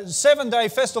 7-day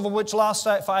festival which lasts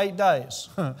for 8 days.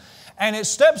 And it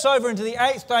steps over into the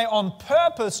 8th day on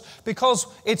purpose because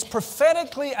it's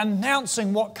prophetically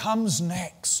announcing what comes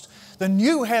next. The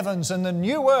new heavens and the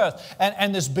new earth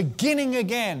and this beginning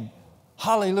again.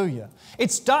 Hallelujah.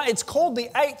 It's called the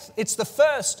 8th. It's the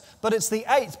first, but it's the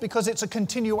 8th because it's a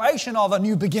continuation of a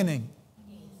new beginning.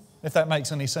 If that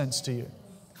makes any sense to you.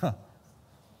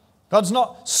 God's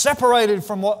not separated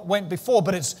from what went before,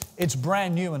 but it's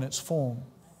brand new in its form.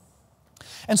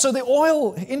 And so the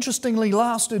oil, interestingly,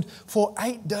 lasted for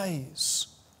 8 days.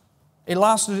 It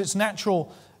lasted its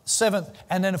natural 7th.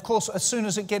 And then, of course, as soon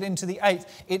as it get into the 8th,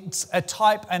 it's a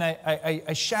type and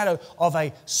a shadow of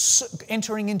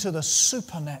entering into the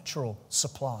supernatural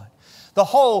supply. The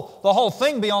whole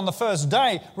thing beyond the first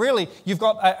day, really, you've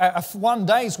got a 1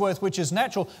 day's worth, which is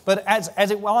natural. But as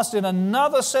it lasted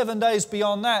another 7 days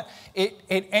beyond that, it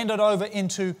entered over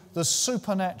into the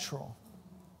supernatural.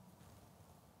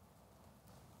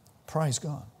 Praise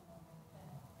God.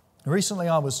 Recently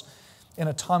I was in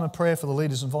a time of prayer for the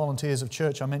leaders and volunteers of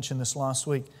church. I mentioned this last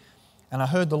week. And I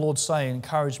heard the Lord say,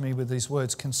 encourage me with these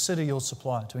words, consider your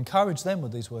supply. To encourage them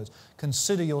with these words,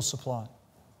 consider your supply.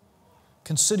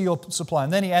 Consider your supply.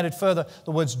 And then He added further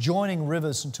the words, joining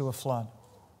rivers into a flood.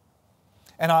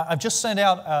 And I've just sent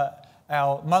out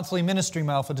our monthly ministry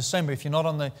mail for December. If you're not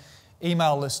on the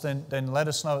email list, then let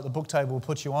us know at the book table. We'll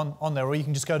put you on there, or you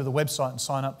can just go to the website and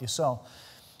sign up yourself.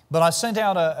 But I sent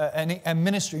out a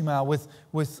ministry mail with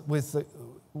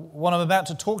what I'm about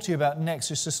to talk to you about next.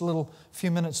 Just a little few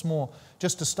minutes more,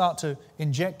 just to start to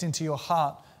inject into your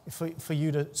heart for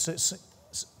you to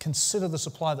consider the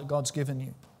supply that God's given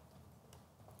you.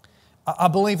 I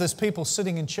believe there's people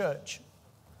sitting in church,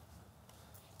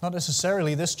 not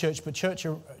necessarily this church, but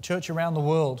church around the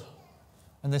world,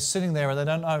 and they're sitting there and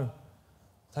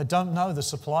they don't know the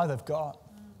supply they've got.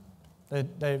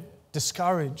 They're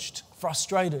discouraged,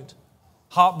 frustrated,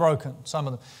 heartbroken, some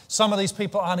of them. Some of these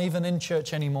people aren't even in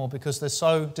church anymore because they're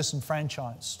so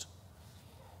disenfranchised.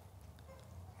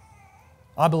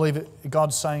 I believe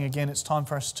God's saying again, it's time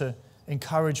for us to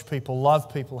encourage people,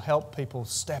 love people, help people,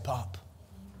 step up.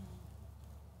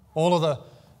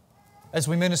 As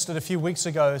we ministered a few weeks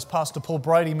ago, as Pastor Paul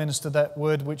Brady ministered that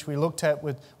word which we looked at,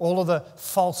 with all of the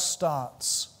false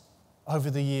starts over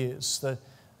the years,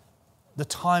 the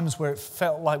times where it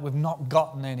felt like we've not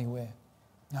gotten anywhere.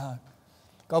 No.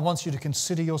 God wants you to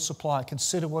consider your supply,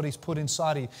 consider what He's put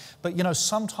inside of you. But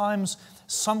sometimes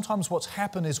what's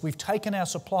happened is we've taken our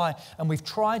supply and we've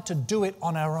tried to do it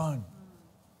on our own.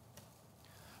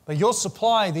 But your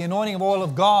supply, the anointing of oil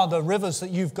of God, the rivers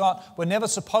that you've got, were never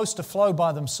supposed to flow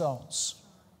by themselves.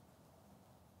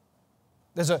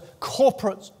 There's a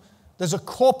corporateness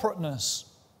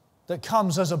that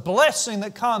comes, there's a blessing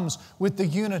that comes with the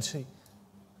unity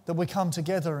that we come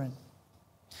together in.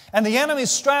 And the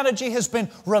enemy's strategy has been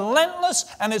relentless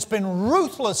and it's been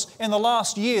ruthless in the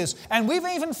last years. And we've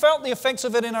even felt the effects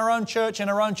of it in our own church, in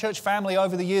our own church family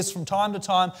over the years from time to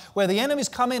time, where the enemy's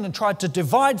come in and tried to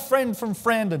divide friend from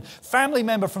friend and family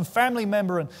member from family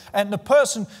member and the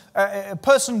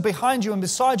person behind you and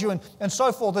beside you and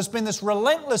so forth. There's been this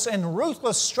relentless and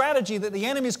ruthless strategy that the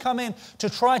enemy's come in to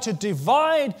try to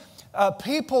divide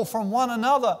people from one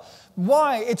another.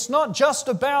 Why? It's not just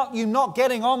about you not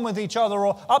getting on with each other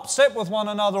or upset with one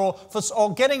another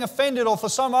or getting offended or for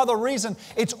some other reason.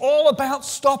 It's all about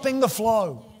stopping the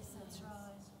flow. Yes, that's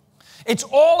right. It's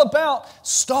all about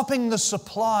stopping the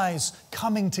supplies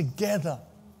coming together.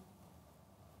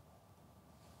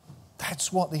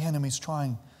 That's what the enemy's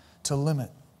trying to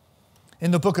limit.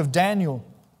 In the book of Daniel,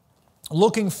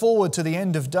 looking forward to the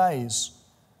end of days,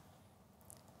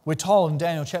 we're told in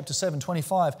Daniel chapter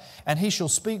 7:25, and he shall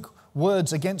speak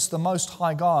words against the Most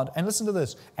High God. And listen to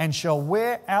this, and shall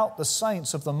wear out the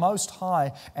saints of the Most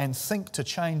High and think to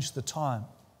change the time.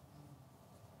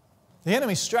 The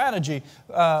enemy's strategy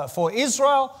for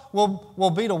Israel will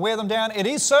be to wear them down. It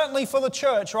is certainly for the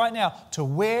church right now to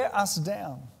wear us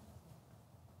down.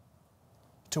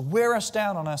 To wear us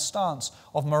down on our stance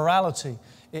of morality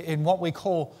in what we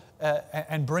call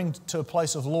and bring to a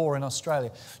place of law in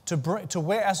Australia. To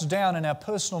wear us down in our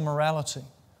personal morality.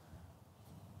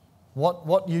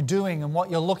 What you're doing and what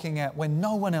you're looking at when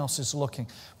no one else is looking.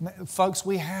 Folks,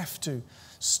 we have to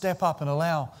step up and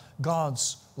allow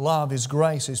God's love, His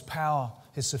grace, His power,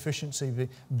 His sufficiency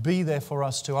be there for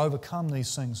us to overcome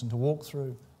these things and to walk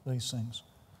through these things.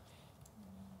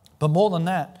 But more than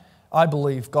that, I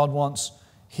believe God wants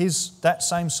that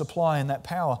same supply and that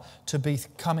power to be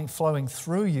flowing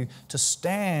through you to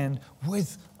stand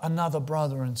with another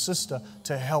brother and sister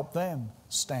to help them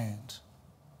stand.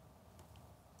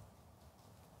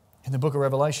 In the book of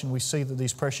Revelation, we see that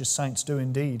these precious saints do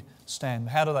indeed stand.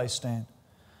 How do they stand?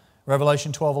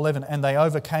 Revelation 12:11, and they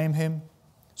overcame him.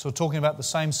 So we're talking about the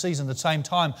same season, the same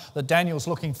time that Daniel's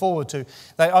looking forward to.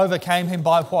 They overcame him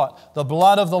by what? The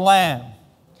blood of the Lamb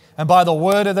and by the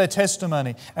word of their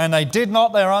testimony. And they did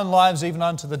not their own lives even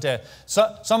unto the death.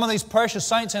 So some of these precious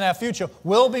saints in our future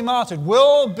will be martyred,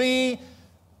 will be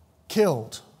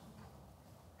killed.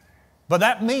 But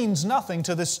that means nothing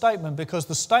to this statement, because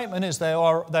the statement is they're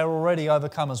already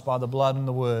overcomers by the blood and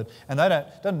the word. And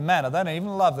doesn't matter. They don't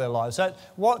even love their lives.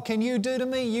 What can you do to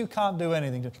me? You can't do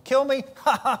anything to kill me.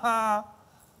 Ha ha ha.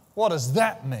 What does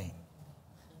that mean?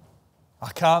 I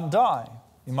can't die.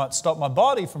 You might stop my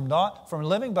body from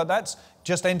living, but that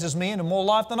just enters me into more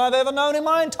life than I've ever known in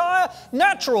my entire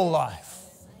natural life.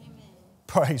 Amen.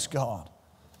 Praise God.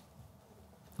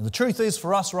 The truth is,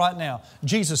 for us right now,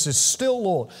 Jesus is still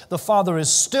Lord. The Father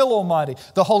is still Almighty.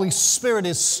 The Holy Spirit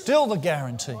is still the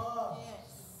guarantee.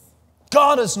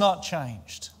 God has not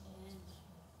changed.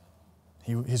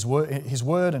 His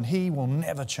word and He will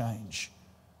never change.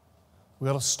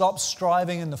 We've got to stop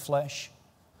striving in the flesh.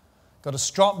 Got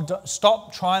to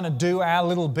stop trying to do our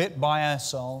little bit by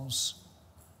ourselves.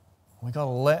 We've got to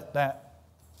let that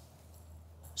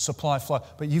supply flow.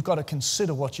 But you've got to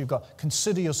consider what you've got.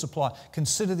 Consider your supply.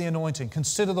 Consider the anointing.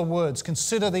 Consider the words.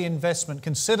 Consider the investment.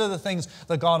 Consider the things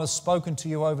that God has spoken to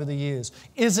you over the years.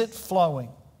 Is it flowing?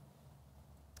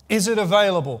 Is it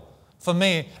available for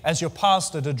me as your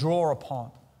pastor to draw upon?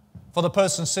 For the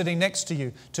person sitting next to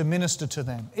you to minister to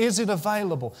them? Is it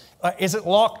available? Is it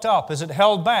locked up? Is it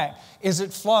held back? Is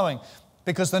it flowing?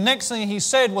 Because the next thing he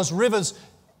said was rivers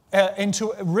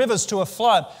to a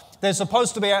flood. There's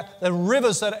supposed to be the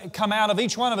rivers that come out of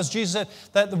each one of us. Jesus said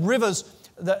that the rivers,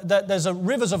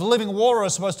 rivers of living water are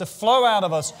supposed to flow out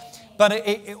of us. But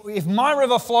if my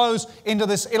river flows into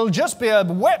this, it'll just be a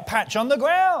wet patch on the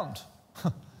ground.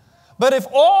 But if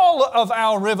all of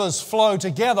our rivers flow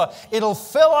together, it'll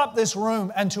fill up this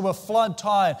room and to a flood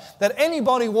tide that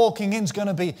anybody walking in is going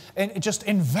to be just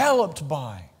enveloped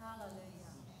by. Hallelujah.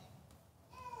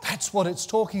 That's what it's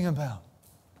talking about.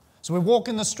 So we walk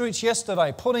in the streets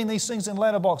yesterday, putting these things in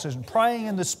letterboxes and praying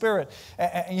in the Spirit.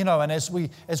 And as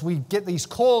we get these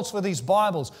calls for these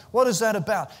Bibles, what is that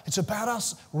about? It's about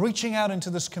us reaching out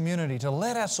into this community to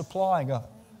let our supply go.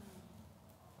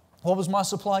 What was my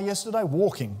supply yesterday?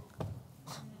 Walking.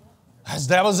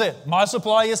 That was it. My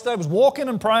supply yesterday was walking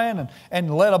and praying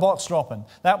and letterbox dropping.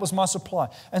 That was my supply.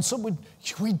 And so we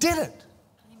did it.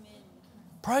 Amen.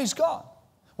 Praise God.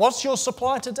 What's your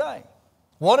supply today?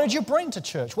 What did you bring to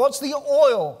church? What's the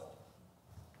oil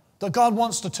that God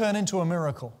wants to turn into a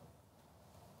miracle?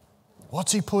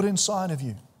 What's He put inside of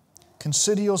you?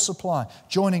 Consider your supply.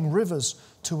 Joining rivers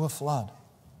to a flood.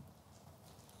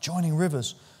 Joining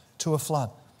rivers to a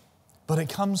flood. But it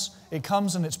comes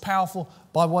and it's powerful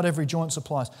by what every joint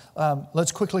supplies.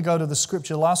 Let's quickly go to the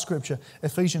scripture, last scripture,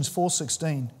 Ephesians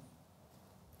 4:16.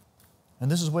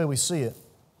 And this is where we see it.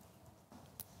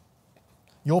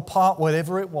 Your part,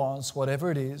 whatever it was,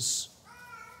 whatever it is,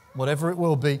 whatever it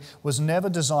will be, was never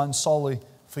designed solely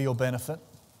for your benefit.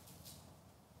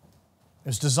 It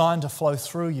was designed to flow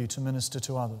through you to minister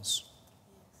to others.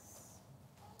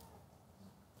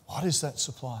 What is that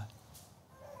supply?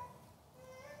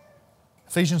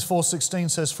 Ephesians 4:16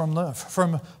 says, from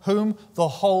whom the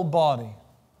whole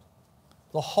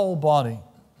body,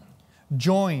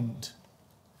 joined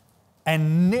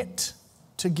and knit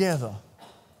together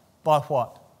by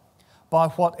what? By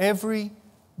what every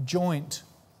joint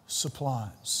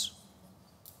supplies.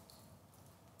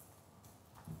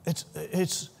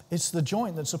 It's the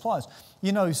joint that supplies.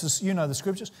 You know the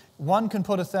scriptures. One can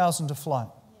put 1,000 to flight.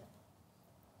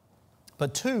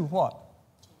 But two, what?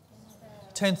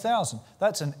 10,000.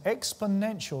 That's an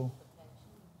exponential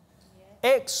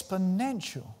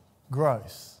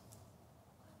growth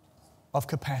of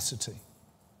capacity.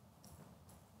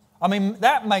 I mean,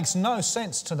 that makes no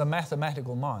sense to the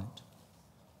mathematical mind.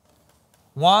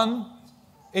 1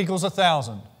 equals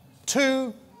 1,000.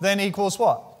 2 then equals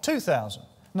what? 2,000.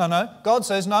 No. God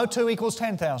says no. 2 equals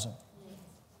 10,000.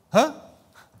 Huh?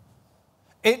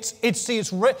 It's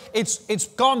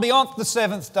gone beyond the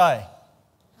seventh day.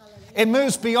 It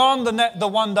moves beyond the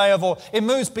one day of all. It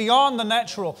moves beyond the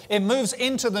natural. It moves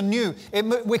into the new.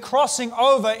 We're crossing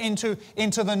over into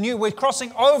the new. We're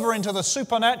crossing over into the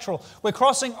supernatural. We're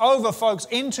crossing over, folks,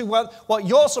 into what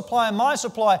your supply and my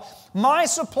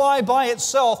supply by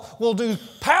itself will do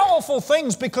powerful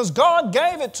things because God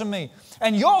gave it to me.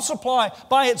 And your supply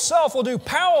by itself will do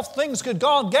powerful things because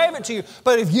God gave it to you.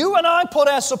 But if you and I put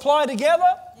our supply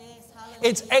together,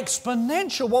 it's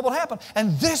exponential what will happen.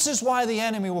 And this is why the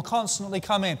enemy will constantly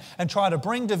come in and try to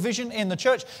bring division in the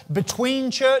church,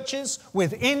 between churches,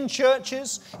 within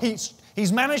churches.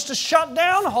 He's managed to shut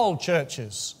down whole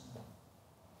churches.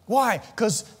 Why?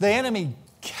 Because the enemy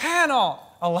cannot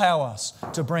allow us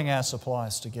to bring our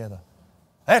supplies together.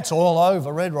 That's all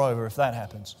over Red Rover if that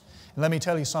happens. And let me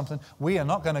tell you something. We are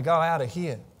not going to go out of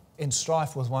here in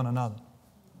strife with one another.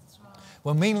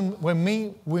 When we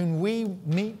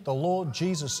meet the Lord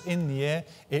Jesus in the air,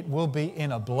 it will be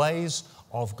in a blaze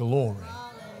of glory.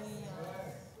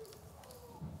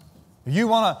 If you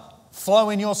want to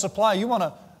flow in your supply, you want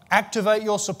to activate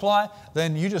your supply,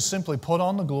 then you just simply put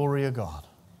on the glory of God.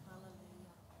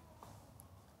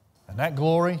 And that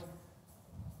glory,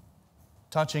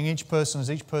 touching each person as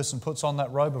each person puts on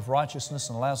that robe of righteousness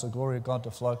and allows the glory of God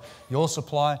to flow. Your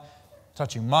supply,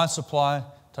 touching my supply,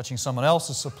 touching someone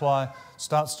else's supply,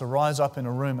 starts to rise up in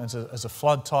a room as a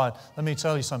flood tide. Let me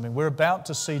tell you something. We're about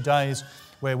to see days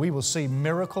where we will see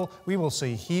miracle, we will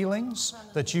see healings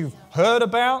that you've heard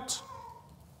about.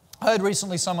 I heard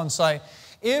recently someone say,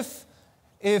 if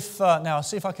now I'll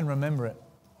see if I can remember it.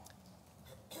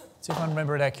 See if I can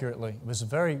remember it accurately. It was a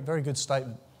very, very good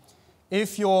statement.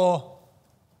 If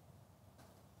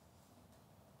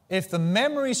the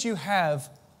memories you have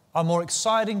are more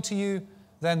exciting to you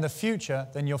than the future,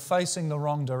 then you're facing the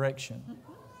wrong direction.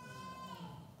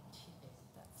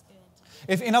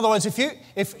 In other words, if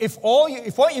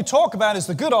what you talk about is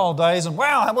the good old days and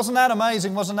wow, wasn't that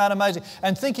amazing,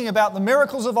 and thinking about the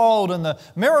miracles of old and the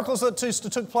miracles that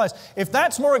took place, if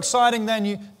that's more exciting than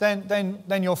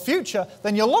your future,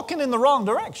 then you're looking in the wrong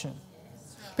direction.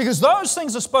 Because those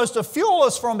things are supposed to fuel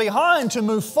us from behind to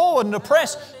move forward and to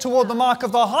press toward the mark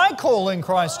of the high call in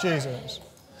Christ Jesus.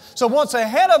 So what's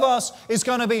ahead of us is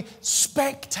going to be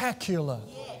spectacular.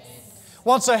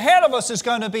 What's ahead of us is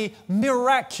going to be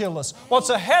miraculous.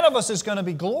 What's ahead of us is going to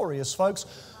be glorious, folks.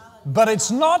 But it's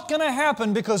not going to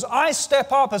happen because I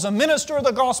step up as a minister of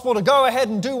the gospel to go ahead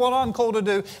and do what I'm called to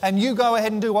do, and you go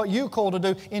ahead and do what you're called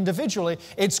to do individually.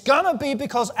 It's going to be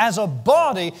because as a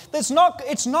body, it's not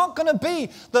going to be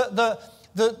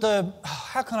the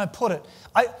how can I put it?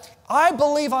 I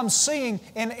believe I'm seeing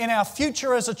in our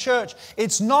future as a church,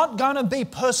 it's not going to be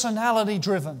personality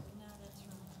driven.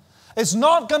 It's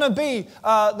not going to be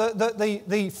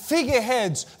the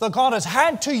figureheads that God has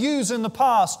had to use in the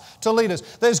past to lead us.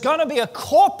 There's going to be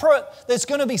there's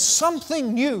going to be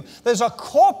something new. There's a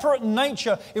corporate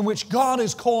nature in which God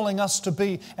is calling us to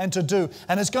be and to do.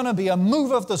 And it's going to be a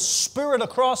move of the Spirit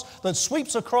that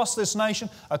sweeps across this nation,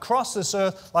 across this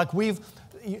earth, like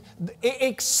it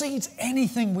exceeds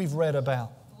anything we've read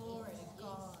about.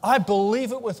 I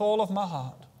believe it with all of my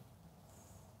heart.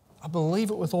 I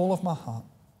believe it with all of my heart.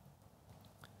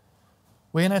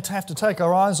 We're going to have to take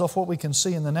our eyes off what we can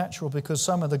see in the natural, because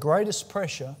some of the greatest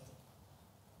pressure,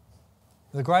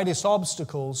 the greatest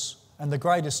obstacles, and the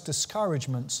greatest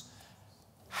discouragements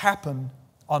happen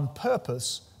on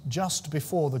purpose just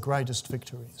before the greatest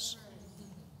victories.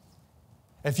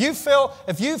 If you've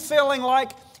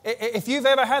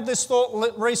ever had this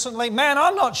thought recently, man,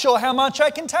 I'm not sure how much I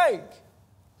can take.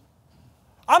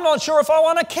 I'm not sure if I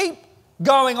want to keep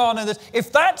going on in this.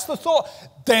 If that's the thought,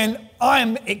 then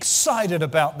I'm excited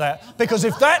about that. Because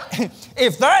if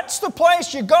that's the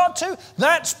place you got to,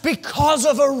 that's because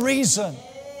of a reason.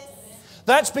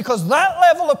 That's because that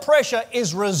level of pressure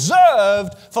is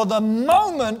reserved for the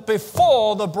moment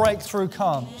before the breakthrough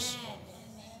comes.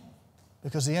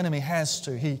 Because the enemy has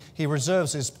to. He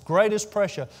reserves his greatest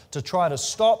pressure to try to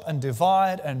stop and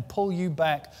divide and pull you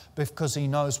back, because he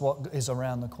knows what is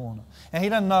around the corner. And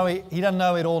he doesn't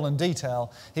know it all in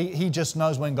detail. He just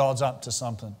knows when God's up to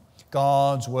something.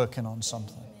 God's working on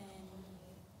something.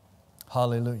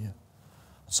 Hallelujah.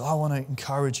 So I want to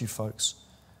encourage you, folks.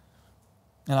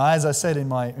 And as I said in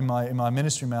my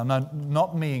ministry mail, no,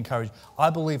 not me encourage.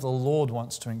 I believe the Lord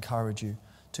wants to encourage you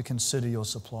to consider your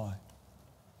supply.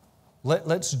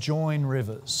 Let's join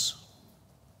rivers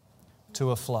to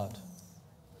a flood.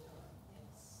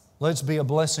 Let's be a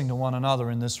blessing to one another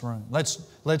in this room.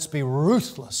 Let's be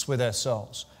ruthless with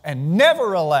ourselves and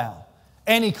never allow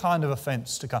any kind of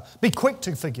offense to come. Be quick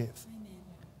to forgive.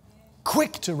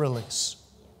 Quick to release.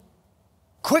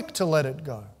 Quick to let it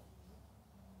go.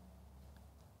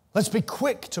 Let's be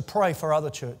quick to pray for other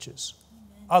churches,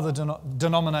 other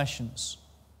denominations,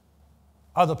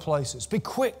 other places. Be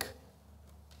quick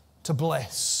to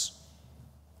bless.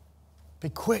 Be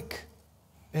quick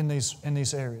in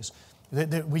these areas.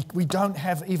 We don't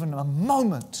have even a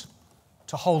moment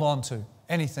to hold on to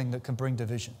anything that can bring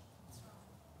division.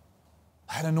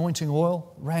 That anointing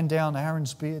oil ran down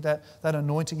Aaron's beard, that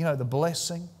anointing, the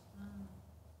blessing,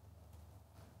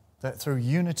 that through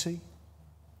unity,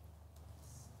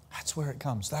 that's where it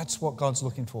comes. That's what God's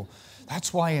looking for.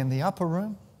 That's why in the upper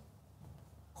room,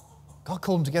 God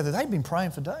called them together. They'd been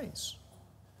praying for days.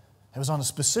 It was on a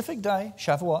specific day,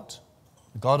 Shavuot.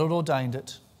 God had ordained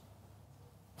it.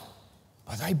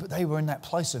 But they were in that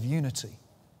place of unity.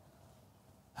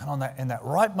 And in that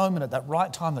right moment, at that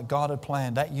right time that God had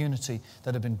planned, that unity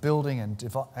that had been building and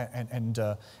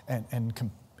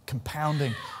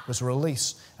compounding was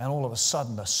released. And all of a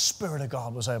sudden, the Spirit of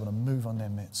God was able to move on their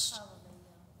midst.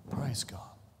 Hallelujah. Praise God.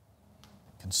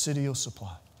 Consider your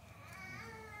supply.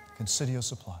 Consider your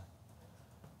supply.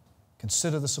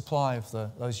 Consider the supply of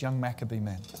those young Maccabee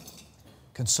men.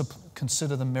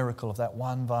 Consider the miracle of that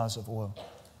one vase of oil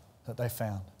that they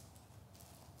found.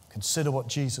 Consider what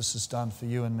Jesus has done for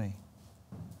you and me.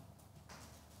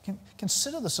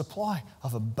 Consider the supply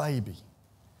of a baby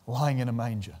lying in a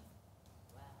manger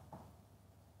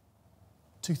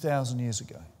 2,000 years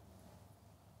ago.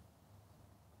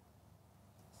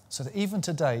 So that even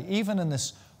today, even in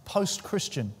this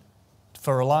post-Christian,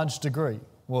 for a large degree,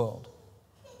 world,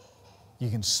 you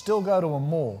can still go to a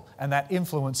mall and that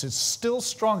influence is still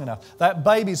strong enough, that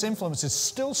baby's influence is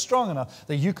still strong enough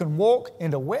that you can walk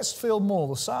into Westfield Mall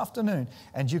this afternoon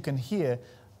and you can hear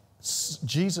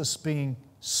Jesus being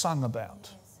sung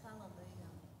about.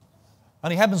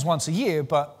 Only happens once a year,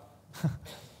 but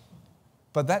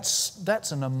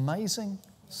that's an amazing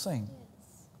thing.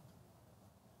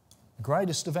 The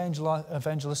greatest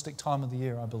evangelistic time of the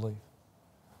year, I believe.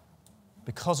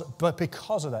 Because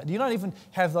of that. You don't even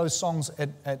have those songs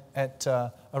at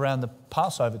around the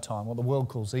Passover time, what the world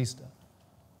calls Easter.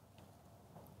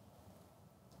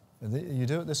 You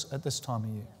do it at this time of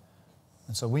year.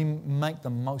 And so we make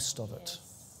the most of it.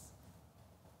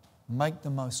 Make the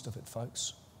most of it,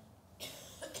 folks.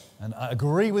 And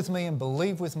agree with me and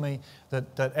believe with me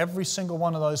that every single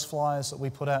one of those flyers that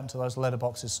we put out into those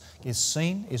letterboxes is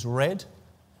seen, is read,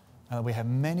 and that we have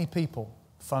many people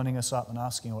phoning us up and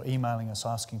asking or emailing us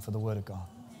asking for the Word of God.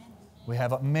 We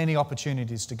have many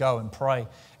opportunities to go and pray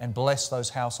and bless those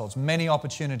households, many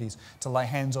opportunities to lay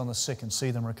hands on the sick and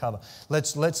see them recover.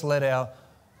 Let's let our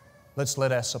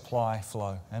supply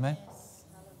flow. Amen?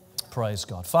 Praise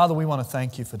God. Father, we want to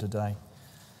thank you for today.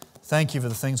 Thank you for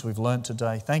the things we've learned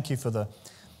today. Thank you for the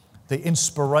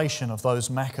inspiration of those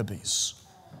Maccabees,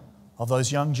 of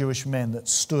those young Jewish men that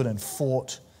stood and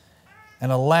fought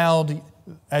and allowed,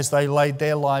 as they laid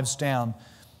their lives down,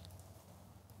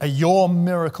 your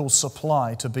miracle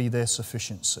supply to be their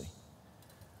sufficiency.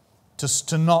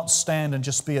 To not stand and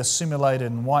just be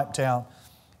assimilated and wiped out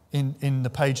in the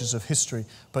pages of history,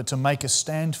 but to make a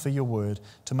stand for your word,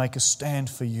 to make a stand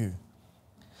for you.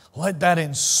 Let that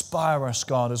inspire us,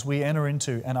 God, as we enter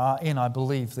into and are in, I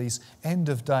believe, these end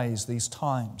of days, these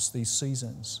times, these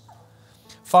seasons.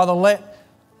 Father, let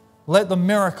the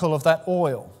miracle of that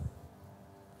oil,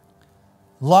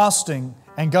 lasting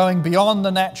and going beyond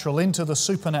the natural into the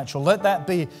supernatural, let that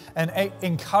be an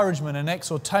encouragement and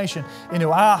exhortation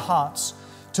into our hearts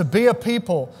to be a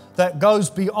people that goes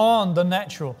beyond the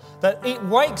natural, that it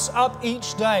wakes up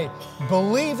each day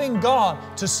believing God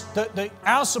that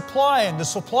our supply and the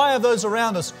supply of those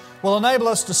around us will enable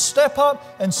us to step up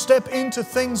and step into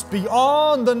things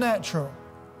beyond the natural.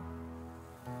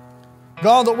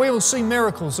 God, that we will see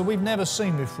miracles that we've never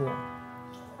seen before.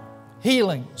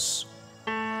 Healings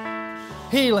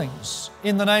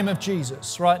in the name of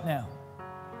Jesus right now.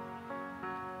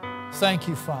 Thank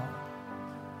you, Father.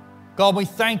 God, we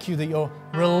thank you that you're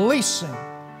releasing,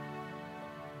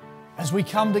 as we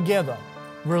come together,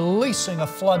 releasing a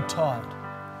flood tide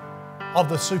of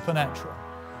the supernatural,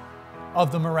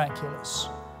 of the miraculous,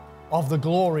 of the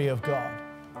glory of God.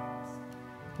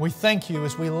 We thank you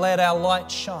as we let our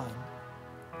light shine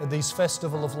at these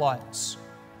festival of lights,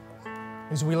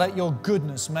 as we let your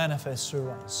goodness manifest through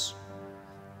us.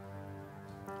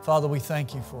 Father, we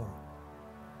thank you for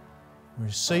it. We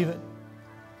receive it,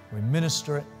 we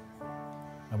minister it,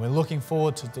 and we're looking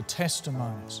forward to the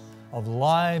testimonies of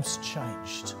lives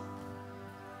changed,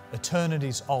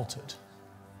 eternities altered.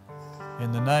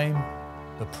 In the name,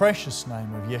 the precious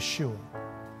name of Yeshua,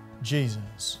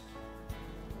 Jesus.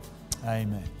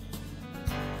 Amen.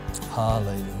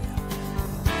 Hallelujah.